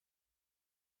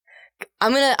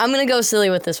 I'm gonna go silly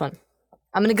with this one.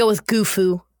 I'm gonna go with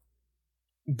Goofu.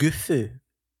 Goofu.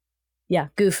 Yeah,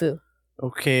 Goofu.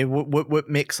 Okay, what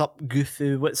makes up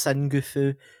Goofu? What's in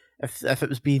Goofu? If it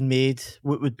was being made,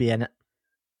 what would be in it?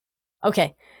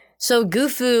 Okay, so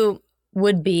Goofu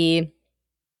would be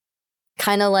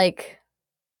kind of like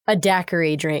a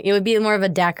daiquiri drink. It would be more of a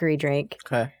daiquiri drink.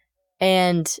 Okay.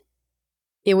 And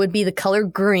it would be the color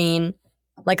green,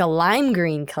 like a lime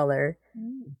green color.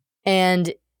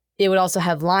 And it would also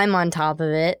have lime on top of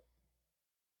it.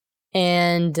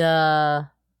 And I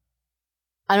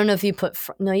don't know if you put...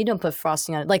 no, you don't put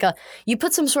frosting on it. You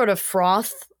put some sort of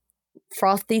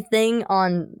frothy thing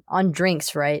on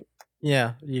drinks, right?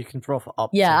 Yeah, you can froth it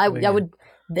up. Yeah, I technically, would...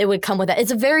 It would come with that.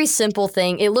 It's a very simple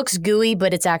thing. It looks gooey,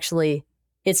 but it's actually...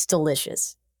 It's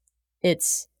delicious.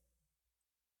 It's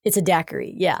a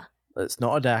daiquiri, yeah. It's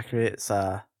not a daiquiri, it's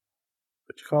a...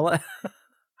 What do you call it?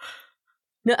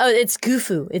 No, it's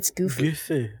Goofu. It's Goofu.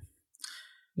 Goofu.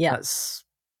 Yeah. That's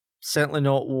certainly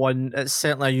not one... It's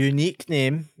certainly a unique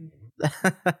name.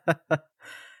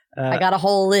 I got a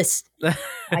whole list.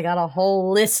 I got a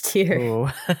whole list here.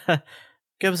 Oh.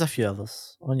 Give us a few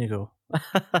others. On you go.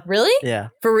 Really? Yeah.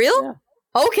 For real? Yeah.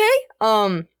 Okay.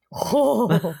 Oh.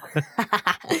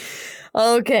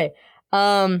 Okay.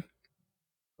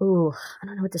 Ooh, I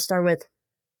don't know what to start with.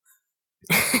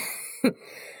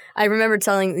 I remember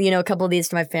telling, a couple of these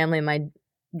to my family, and I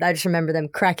just remember them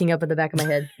cracking up at the back of my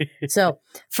head. So,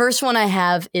 first one I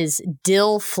have is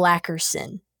Dill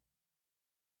Flackerson.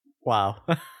 Wow.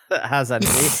 It has a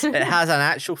name. It has an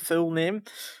actual full name.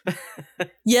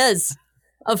 Yes.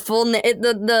 A full name.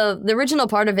 The original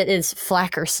part of it is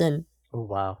Flackerson. Oh,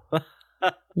 wow.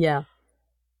 Yeah.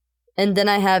 And then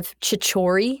I have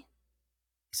Chichori.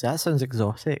 See, that sounds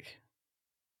exotic.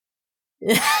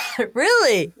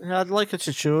 Really? I'd like a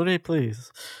chichori,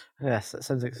 please. Yes, that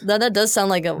sounds exotic. That does sound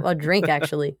like a drink,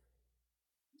 actually.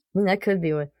 I mean, that could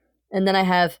be one. And then I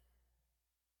have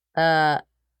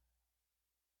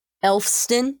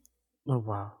Elfston. Oh,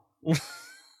 wow.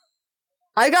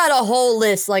 I got a whole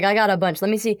list. I got a bunch.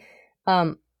 Let me see.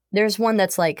 There's one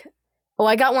that's like... Oh,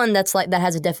 I got one that's that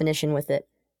has a definition with it.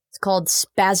 It's called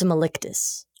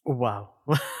spasmolictus. Oh, wow.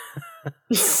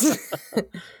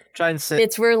 Try and sit.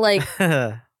 It's where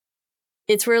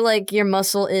your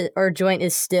muscle or joint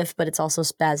is stiff, but it's also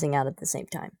spazzing out at the same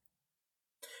time.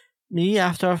 Me,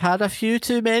 after I've had a few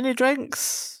too many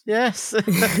drinks. Yes.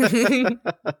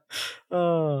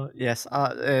 Oh, yes.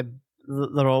 They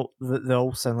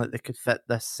all sound like they could fit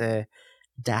this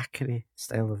daiquiri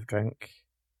style of drink.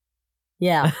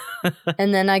 Yeah.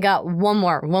 And then I got one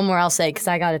more I'll say, because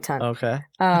I got a ton. Okay.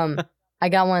 I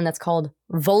got one that's called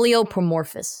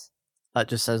Voliopomorphus. That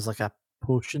just sounds like a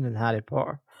potion in Harry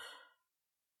Potter.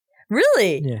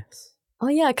 Really? Yes. Oh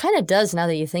yeah, it kind of does now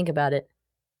that you think about it.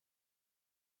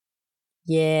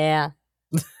 Yeah.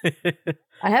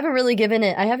 I haven't really given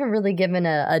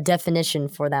a definition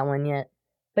for that one yet.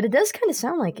 But it does kind of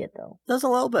sound like it, though. There's a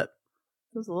little bit.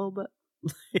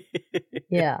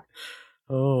 Yeah.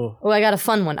 Oh. Oh, I got a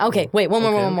fun one. Okay, wait, one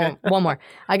more, Okay, one more, okay. one more.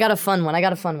 I got a fun one.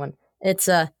 It's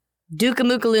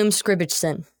Dookamookaloo Scribbage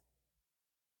Sin.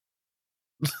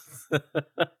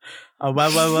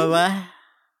 Wah.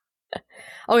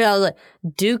 Oh yeah, I was like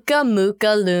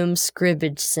Dookamookaloo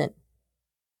Scribbage Sin.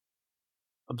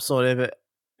 I'm sorry, but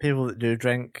people that do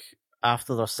drink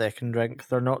after their second drink,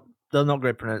 they're not going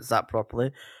to pronounce that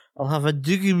properly. I'll have a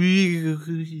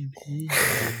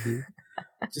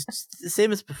just the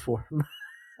same as before.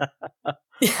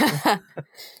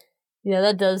 Yeah,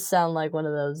 that does sound like one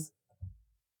of those.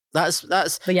 That's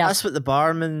But yeah. that's what the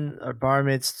barman or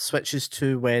barmaid switches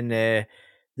to when they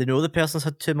know the person's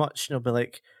had too much, and they'll be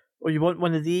like, "Oh, you want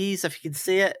one of these? If you can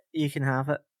say it, you can have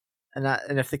it."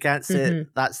 And if they can't say it,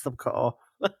 that's them cut off.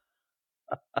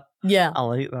 Yeah. I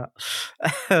like that.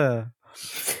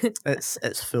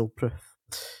 It's foolproof.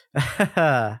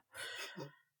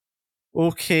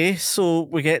 Okay, so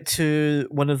we get to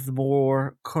one of the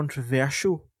more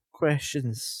controversial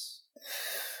questions.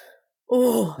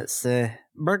 Oh, It's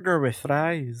burger with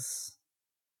fries.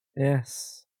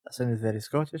 Yes, that sounded very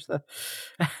Scottish there.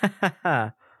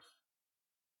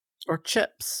 Or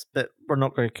chips, but we're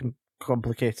not going to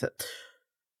complicate it.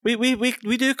 We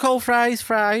do call fries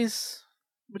fries.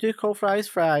 We do call fries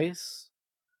fries.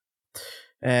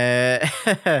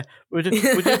 we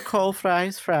do call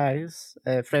fries fries.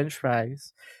 French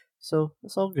fries. So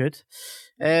it's all good.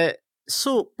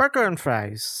 So burger and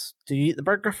fries. Do you eat the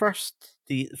burger first?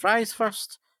 Do you eat the fries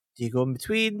first? Do you go in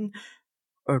between,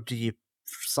 or do you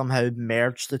somehow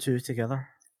merge the two together?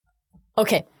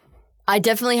 okay. I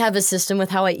definitely have a system with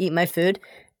how I eat my food,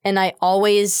 and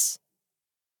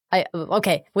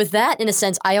with that, in a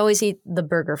sense, I always eat the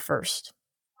burger first.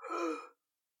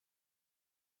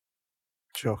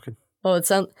 Shocking. Oh,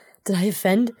 did I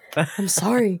offend? I'm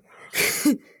sorry.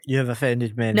 You have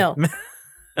offended men. No.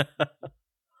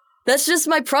 That's just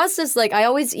my process. Like, I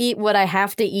always eat what I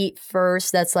have to eat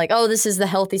first. That's like, oh, this is the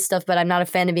healthy stuff, but I'm not a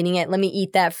fan of eating it. Let me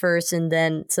eat that first, and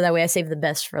then, so that way I save the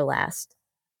best for last.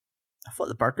 I thought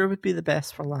the burger would be the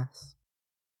best for last.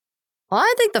 Well,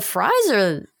 I think the fries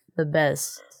are the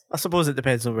best. I suppose it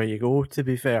depends on where you go, to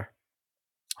be fair.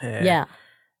 Yeah.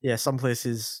 Yeah, some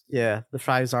places, the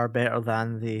fries are better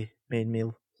than the main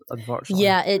meal, unfortunately.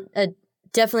 Yeah, it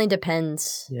definitely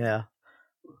depends Yeah.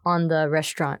 on the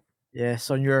restaurant. Yes,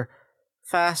 on your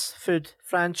fast food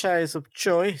franchise of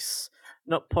choice.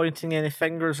 Not pointing any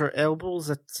fingers or elbows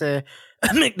at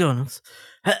McDonald's.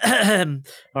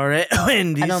 Or at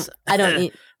Wendy's. I don't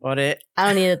eat. Or at... I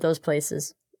don't eat at those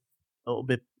places. It'll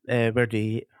be... where do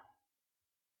you eat?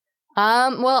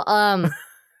 I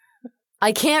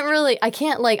can't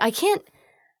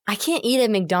eat at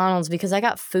McDonald's because I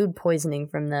got food poisoning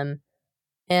from them.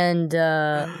 And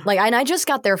and I just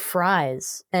got their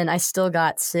fries and I still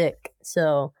got sick.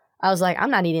 So I was like,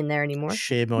 I'm not eating there anymore.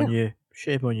 Shame on you.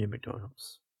 Shame on you,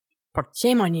 McDonald's.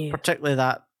 Shame on you. Particularly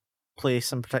that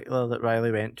place in particular that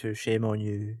Ryley went to. Shame on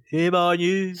you. Shame on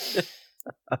you.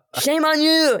 Shame on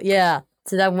you. Yeah.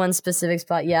 To that one specific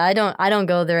spot. Yeah, I don't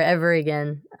go there ever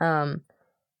again. I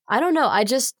don't know. I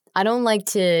don't like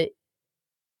to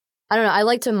I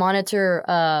like to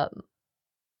monitor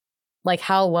like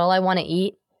how well I want to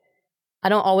eat. I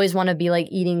don't always want to be like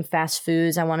eating fast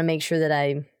foods. I want to make sure that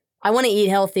I want to eat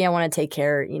healthy. I want to take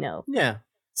care, Yeah.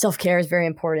 Self-care is very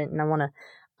important, and I want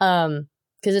to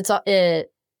cuz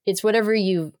it's whatever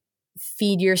you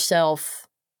feed yourself,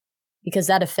 because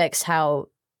that affects how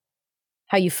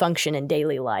you function in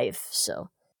daily life. So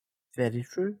Very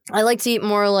true. I like to eat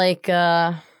more like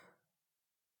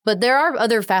but there are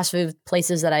other fast food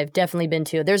places that I've definitely been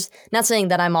to. There's not saying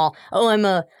that I'm all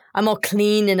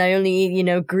clean and I only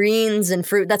eat, greens and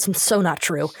fruit. That's so not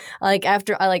true.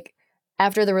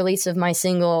 After the release of my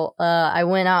single, I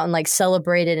went out and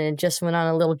celebrated and just went on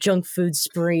a little junk food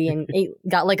spree and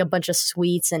got a bunch of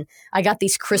sweets, and I got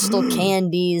these crystal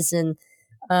candies, and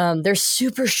they're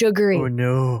super sugary. Oh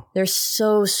no. They're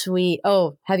so sweet.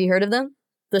 Oh, have you heard of them?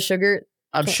 The sugar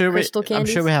crystal candies?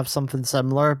 I'm sure we have something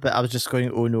similar, but I was just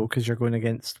going, oh no, because you're going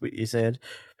against what you said.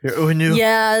 Oh no.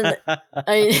 Yeah.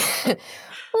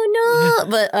 Oh no.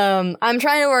 But I'm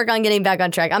trying to work on getting back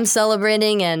on track. I'm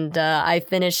celebrating, and I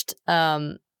finished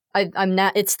I'm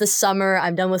not, it's the summer.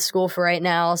 I'm done with school for right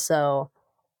now, so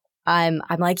I'm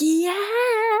like, yeah,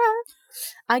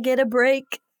 I get a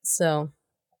break. So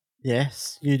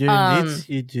yes, you do indeed.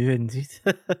 You do indeed.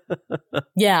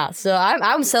 yeah, so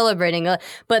I'm celebrating.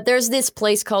 But there's this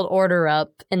place called Order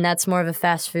Up, and that's more of a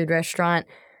fast food restaurant.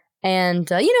 And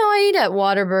I eat at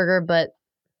Whataburger, but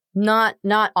not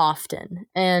often.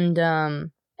 And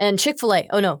Chick-fil-A.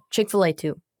 Oh no, Chick-fil-A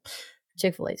too.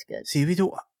 Chick-fil-A is good. See,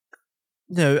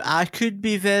 Now, I could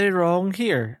be very wrong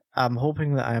here. I'm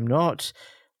hoping that I am not.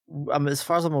 As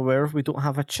far as I'm aware of, we don't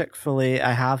have a Chick-fil-A.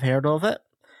 I have heard of it.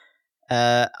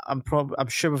 I'm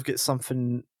sure we've got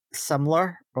something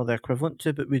similar or the equivalent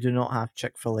to, but we do not have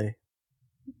Chick-fil-A.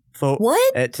 So,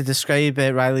 What? to describe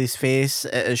Riley's face,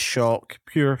 it is shock,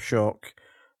 pure shock,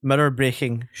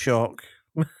 mirror-breaking shock.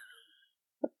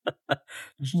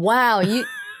 Wow, you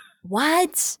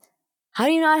what? How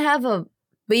do you not have a?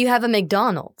 But you have a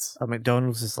McDonald's. A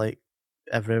McDonald's is like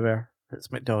everywhere.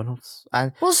 It's McDonald's,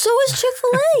 and Well, so is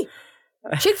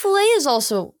Chick-fil-A. Chick-fil-A is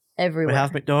also everywhere. we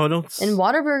have McDonald's and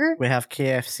Whataburger. We have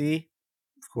KFC,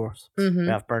 of course. Mhm. We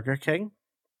have Burger King.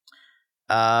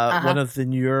 Uh-huh. One of the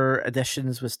newer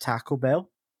additions was Taco Bell.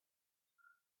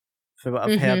 From what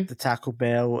I've heard, the Taco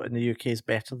Bell in the UK is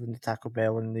better than the Taco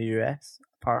Bell in the US,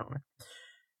 apparently.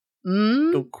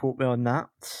 Don't quote me on that.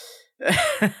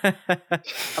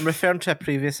 I'm referring to a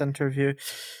previous interview.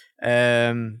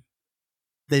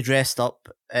 They dressed up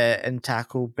in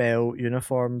Taco Bell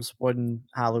uniforms one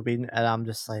Halloween, and I'm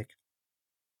just like,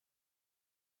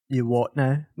 you what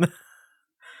now?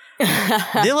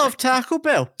 They love Taco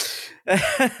Bell.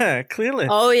 Clearly.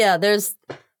 Oh yeah, there's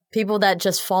people that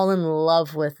just fall in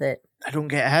love with it. I don't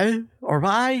get how or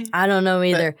why. I don't know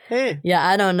either. But, hey, Yeah,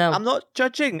 I don't know. I'm not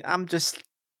judging. I'm just,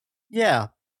 yeah.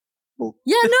 Well,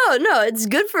 Yeah, no, it's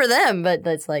good for them, but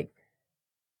it's like,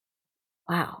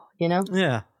 wow, you know?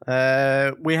 yeah.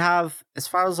 We have, as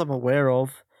far as I'm aware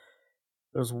of,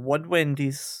 there's one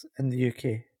Wendy's in the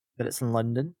UK, but it's in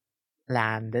London.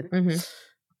 London. Mhm.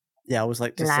 Yeah, I always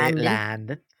like to say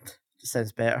London. It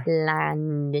sounds better.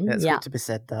 London. It's Yeah. good to be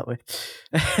said that way.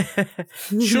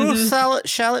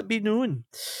 Shall it be known?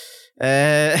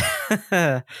 But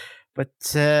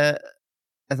and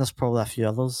there's probably a few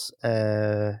others.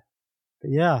 But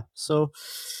yeah, so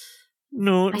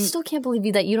no, I still can't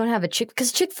believe that you don't have a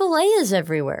because Chick-fil-A is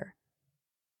everywhere.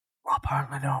 well,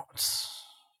 apparently not.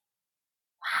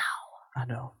 Wow, I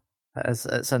know.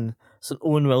 It's an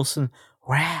Owen Wilson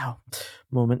wow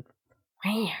moment.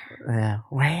 Wow. Yeah,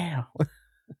 wow.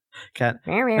 Can't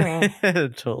Wow.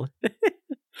 totally.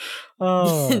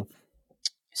 Oh,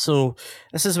 so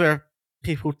this is where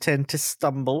people tend to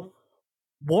stumble.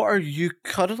 What are you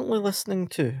currently listening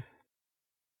to?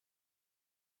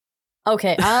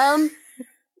 Okay. Well,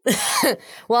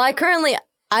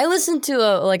 I listen to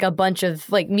a bunch of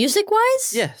like music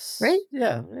wise. Yes. Right?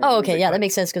 Yeah. Oh, okay. Yeah, music-wise. that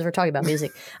makes sense because we're talking about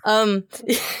music. No,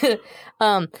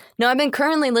 I've been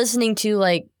currently listening to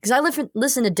because I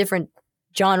listen to different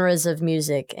genres of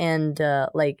music, and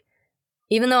like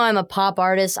even though I'm a pop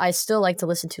artist, I still like to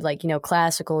listen to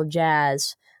classical,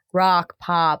 jazz, rock,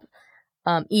 pop,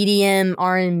 EDM,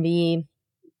 R&B.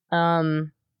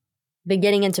 Been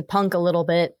getting into punk a little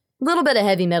bit of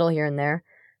heavy metal here and there,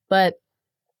 but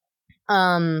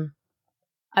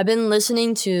I've been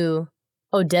listening to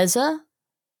Odessa,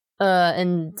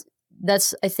 and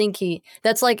that's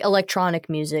like electronic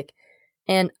music,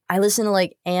 and I listen to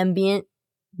like ambient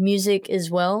music as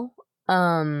well.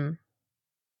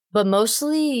 But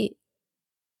mostly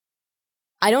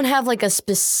I don't have like a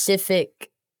specific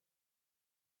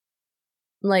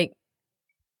like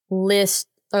list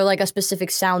or like a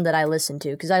specific sound that I listen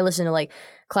to, because I listen to like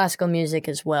classical music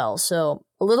as well. So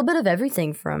a little bit of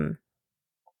everything from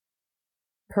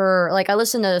I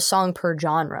listen to a song per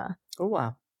genre. Oh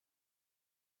wow.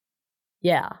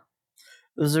 Yeah.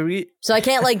 There's a So I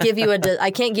can't like give you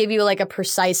I can't give you like a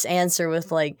precise answer with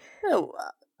like no.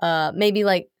 maybe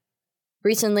like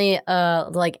recently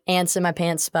like Ants in My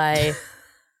Pants by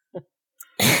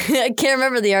I can't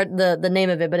remember the name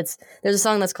of it, but there's a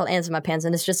song that's called Ants in My Pants,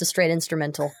 and it's just a straight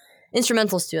instrumental.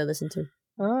 Instrumentals too I listen to.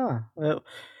 Well,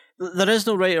 there is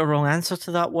no right or wrong answer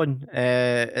to that one.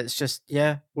 It's just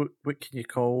what can you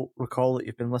recall that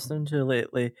you've been listening to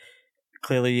lately?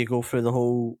 Clearly, you go through the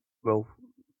whole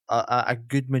a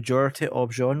good majority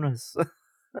of genres.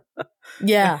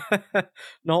 Yeah.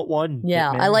 Not one.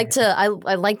 Yeah, but I many.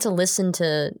 I like to listen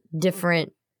to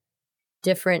different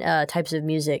types of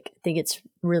music. I think it's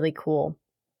really cool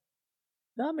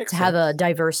That makes to sense. have a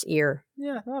diverse ear.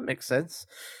 Yeah, that makes sense.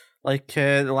 Like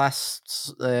the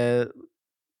last, what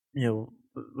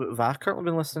have I currently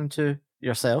been listening to?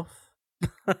 Yourself.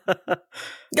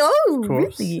 Oh, Of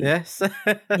course. really? Yes.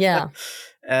 Yeah.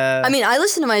 I mean, I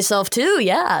listen to myself too.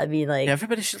 Yeah, I mean, like,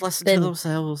 everybody should listen to then-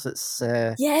 themselves. It's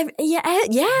yeah.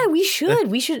 We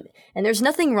should, and there's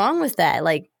nothing wrong with that.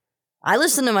 Like, I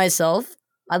listen to myself.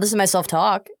 I listen to myself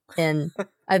talk, and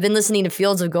I've been listening to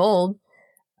Fields of Gold,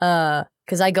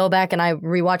 because I go back and I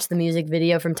rewatch the music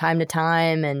video from time to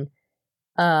time, and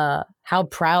how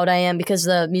proud I am because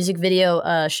the music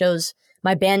video shows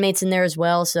my bandmates in there as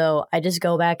well. So I just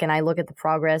go back and I look at the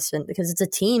progress, and because it's a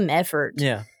team effort,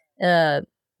 Yeah.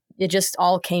 it just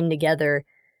all came together.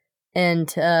 And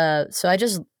so I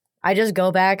just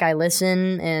go back, I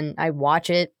listen, and I watch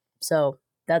it. So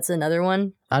that's another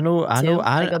one. I know.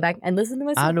 I go back and listen to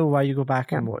myself. I know why you go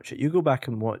back and Yeah. watch it. You go back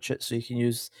and watch it so you can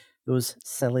use those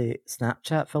silly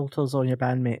Snapchat filters on your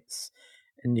bandmates,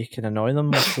 and you can annoy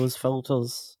them with those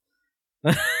filters.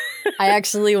 I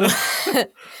actually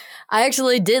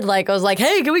did, like, I was like,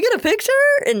 hey, can we get a picture?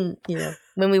 And, you know,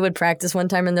 when we would practice one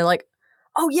time and they're like,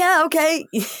 oh yeah, okay.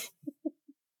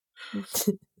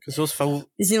 Because those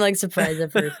You seem like surprised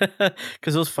at first.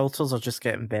 because those filters are just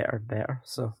getting better and better.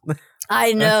 So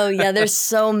I know, yeah, there's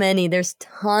so many. There's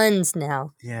tons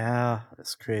now. yeah,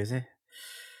 it's crazy.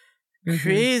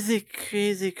 Mhm.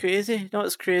 Crazy. Not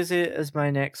as crazy as my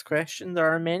next question.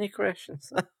 There are many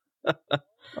questions.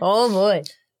 Oh boy.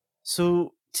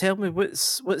 So tell me,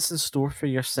 what's in store for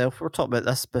yourself? We were talking about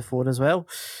this before as well.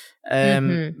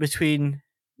 Mhm. Between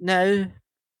now,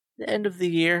 the end of the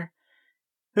year,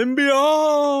 and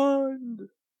beyond.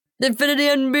 Infinity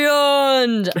and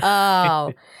beyond.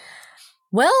 Oh.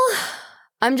 Well,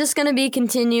 I'm just going to be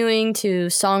continuing to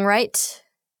songwrite,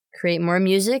 create more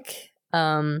music,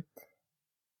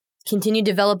 continue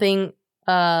developing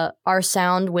our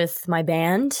sound with my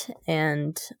band,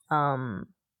 and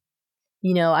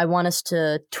you know, I want us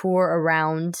to tour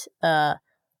around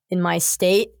in my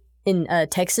state in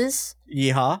Texas,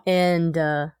 Yeehaw. and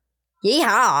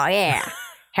yeehaw, yeah,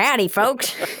 howdy,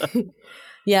 folks.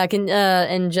 Yeah, I can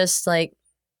and just like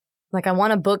I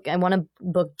want to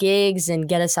book gigs and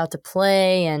get us out to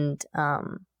play, and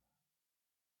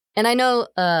I know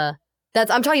that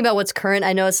I'm talking about what's current.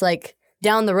 I know it's like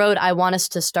down the road. I want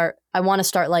to start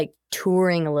like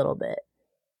touring a little bit.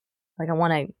 Like I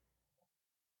want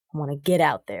to get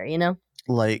out there, you know?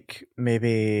 Like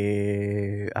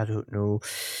maybe, I don't know,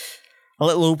 a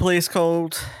little old place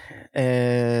called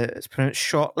it's pronounced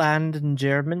Schottland in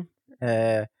German,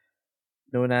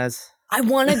 known as I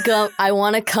want to go. I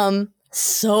want to come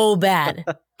so bad.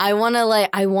 I want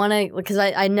to because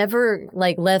I never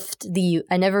like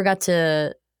I never got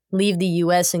to leave the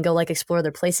US and go like explore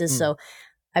other places. So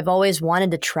I've always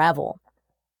wanted to travel.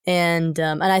 And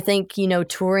I think, you know,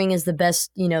 touring is the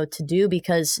best, you know, to do,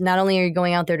 because not only are you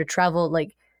going out there to travel,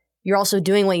 like you're also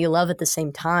doing what you love at the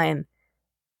same time.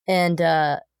 And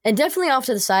definitely off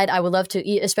to the side, I would love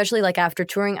to, especially like after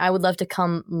touring, I would love to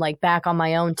come like back on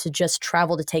my own to just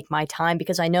travel, to take my time,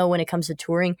 because I know when it comes to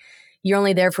touring, you're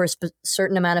only there for a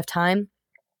certain amount of time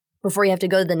before you have to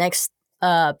go to the next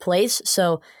place.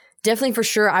 So definitely for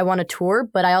sure I want to tour,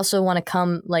 but I also want to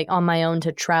come like on my own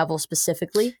to travel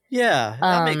specifically. Yeah,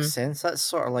 that makes sense. That's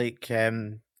sort of like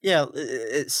yeah,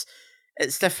 it's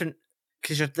different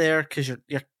because you're there because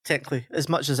you're technically, as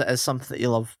much as it is something that you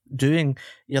love doing,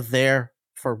 you're there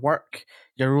for work.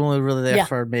 You're only really there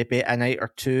for maybe a night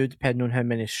or two, depending on how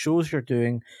many shows you're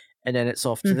doing, and then it's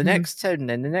off to the next town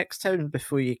and the next town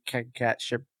before you can catch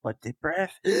your bloody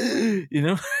breath. You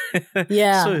know?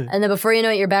 Yeah, So, and then before you know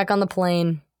it, you're back on the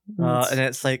plane. and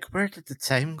it's like, where did the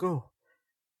time go?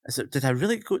 Did I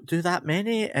really go do that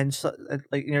many? And so,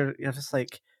 like you're just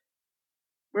like,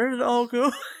 where did it all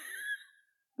go?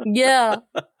 Yeah,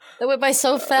 that went by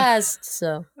so fast.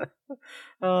 So,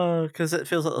 Oh, because it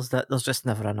feels like there's just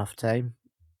never enough time.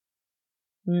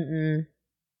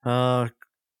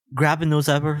 Grabbing those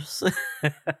hours.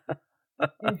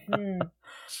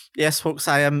 Yes, folks,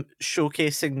 I am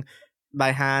showcasing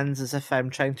my hands as if I'm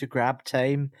trying to grab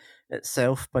time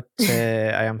itself, but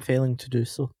I am failing to do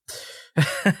so.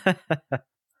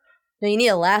 No, you need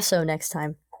a lasso next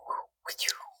time.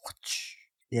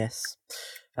 Yes,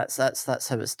 that's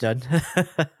how it's done.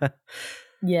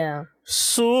 Yeah.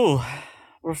 So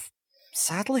we've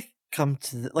sadly come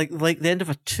to the, like the end of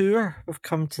a tour. We've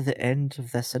come to the end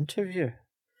of this interview.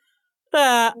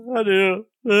 I know.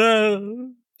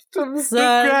 I'm Don't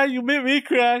sad. cry. You make me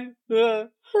cry.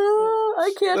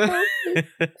 I can't help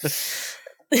it.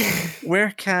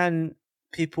 Where can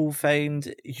people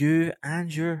find you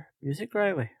and your music,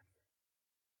 Ryley?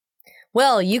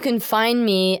 Well, you can find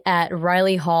me at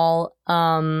Ryley Hall.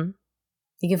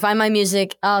 You can find my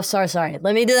music. Oh, sorry.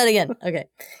 Let me do that again. Okay.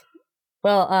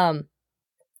 Well,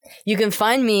 you can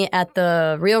find me at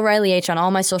the Real Ryley H on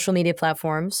all my social media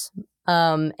platforms.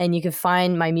 And you can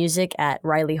find my music at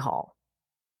Ryley Hall.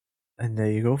 And there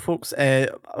you go, folks.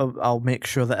 I'll make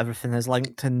sure that everything is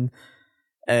linked in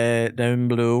down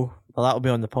below. Well, that'll be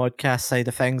on the podcast side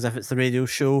of things. If it's the radio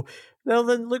show, well,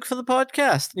 then look for the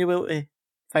podcast, and you'll be able to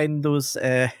find those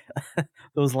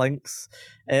those links.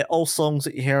 All songs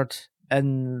that you heard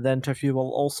in the interview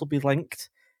will also be linked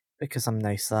because I'm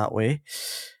nice that way.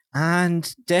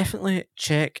 And definitely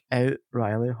check out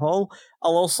Ryley Hall.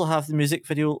 I'll also have the music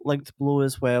video linked below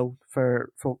as well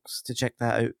for folks to check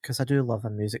that out, because I do love a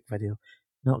music video.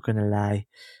 Not gonna lie.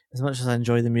 As much as I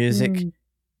enjoy the music,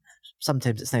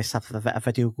 sometimes it's nice to have a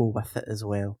video go with it as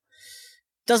well.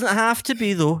 Doesn't have to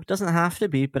be though. Doesn't have to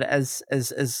be, but it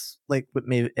is like what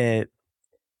maybe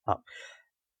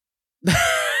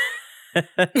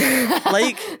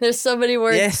like there's so many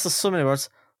words. yes, there's so many words.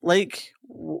 Like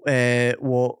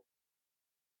what?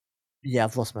 Yeah,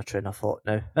 I've lost my train of thought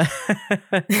now.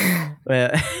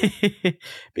 But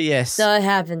yes, No, it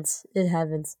happens. It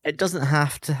happens. it doesn't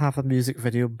have to have a music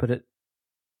video, but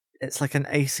it's like an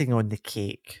icing on the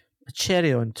cake, a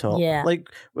cherry on top. Yeah. Like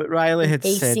what Ryley had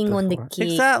said Icing on the before.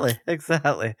 cake.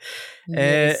 Exactly.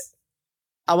 Yes.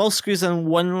 I will squeeze in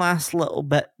one last little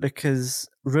bit, because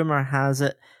rumor has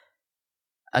it,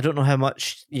 I don't know how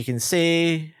much you can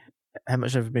say, how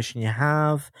much information you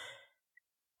have,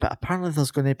 but apparently you're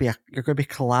going to be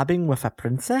collabing with a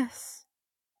princess.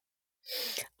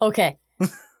 Okay.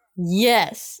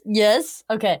 Yes.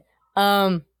 Okay.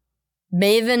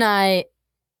 Maeve and I.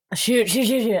 Shoot.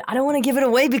 I don't want to give it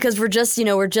away because we're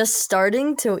just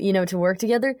starting to work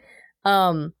together.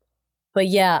 But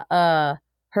yeah.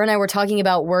 Her and I were talking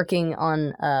about working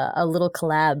on a little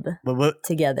collab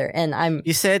together, and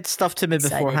You said stuff to me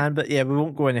excited. beforehand, but yeah, we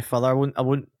won't go any further. I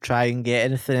won't try and get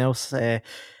anything else,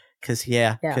 because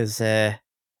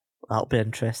that'll be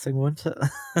interesting, won't it?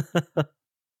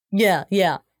 Yeah.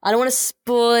 I don't want to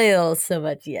spoil so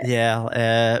much yet.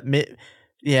 Yeah,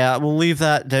 we'll leave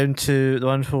that down to the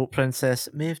wonderful Princess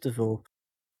Maeve DeVoe.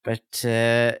 But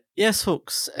yes,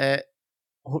 folks, I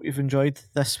hope you've enjoyed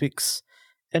this week's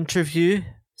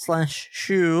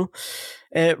interview/show.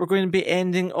 We're going to be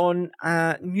ending on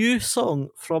a new song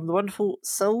from the wonderful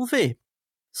Sylvie.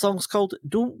 The song's called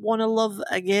Don't Wanna Love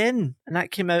Again, and that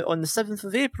came out on the 7th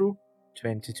of April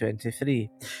 2023.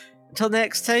 Until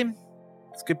next time,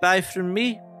 it's goodbye from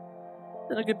me,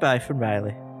 and a goodbye from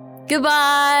Ryley.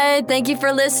 Goodbye. Thank you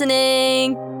for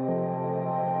listening.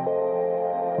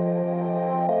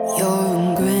 You're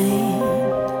ingrained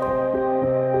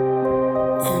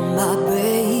in my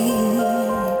brain.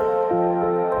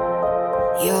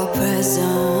 Your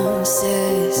presence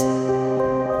is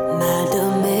my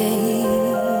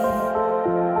domain.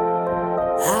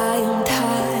 I am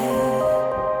tied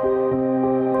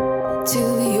to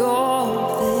your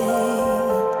vein.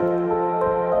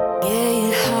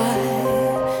 Get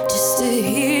high just to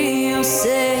hear you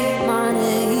say my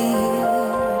name.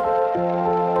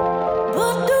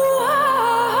 But do I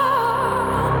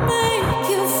make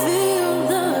you feel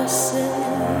the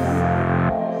same?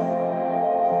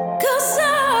 'Cause I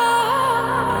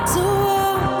don't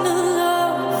wanna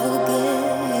love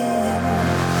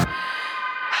again.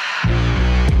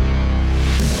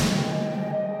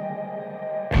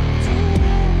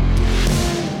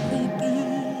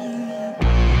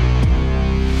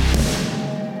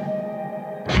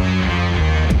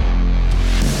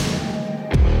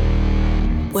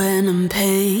 When I'm in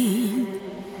pain,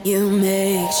 you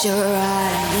make sure I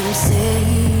am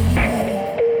safe.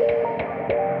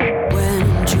 When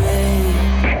I'm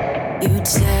drained, you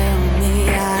tell me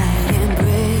I am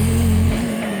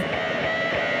brave.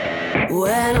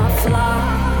 When I fly,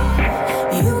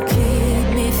 you keep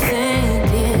me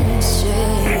thinking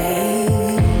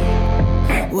straight.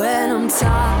 When I'm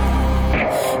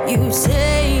tired, you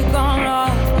take all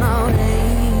of my weight.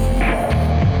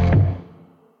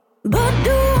 But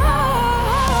do I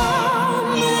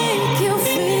make you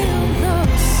feel the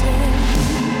same?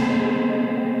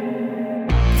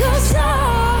 'Cause I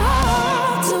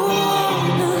don't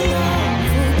wanna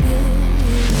love again.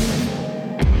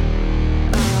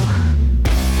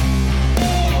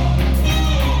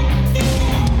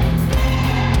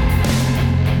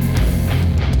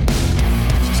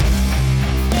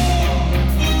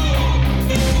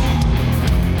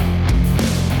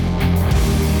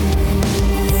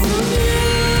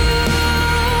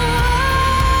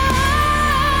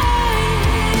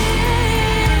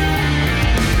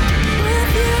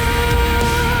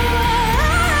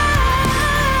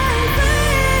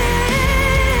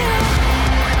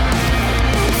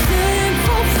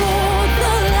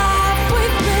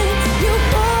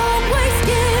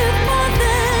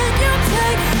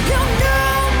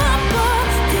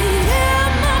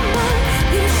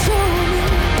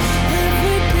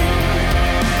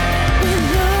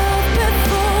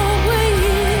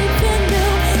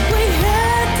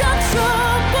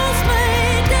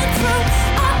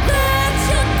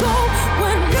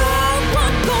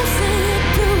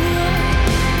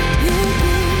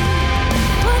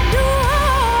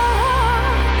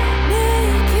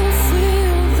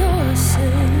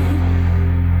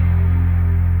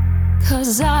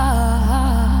 desire.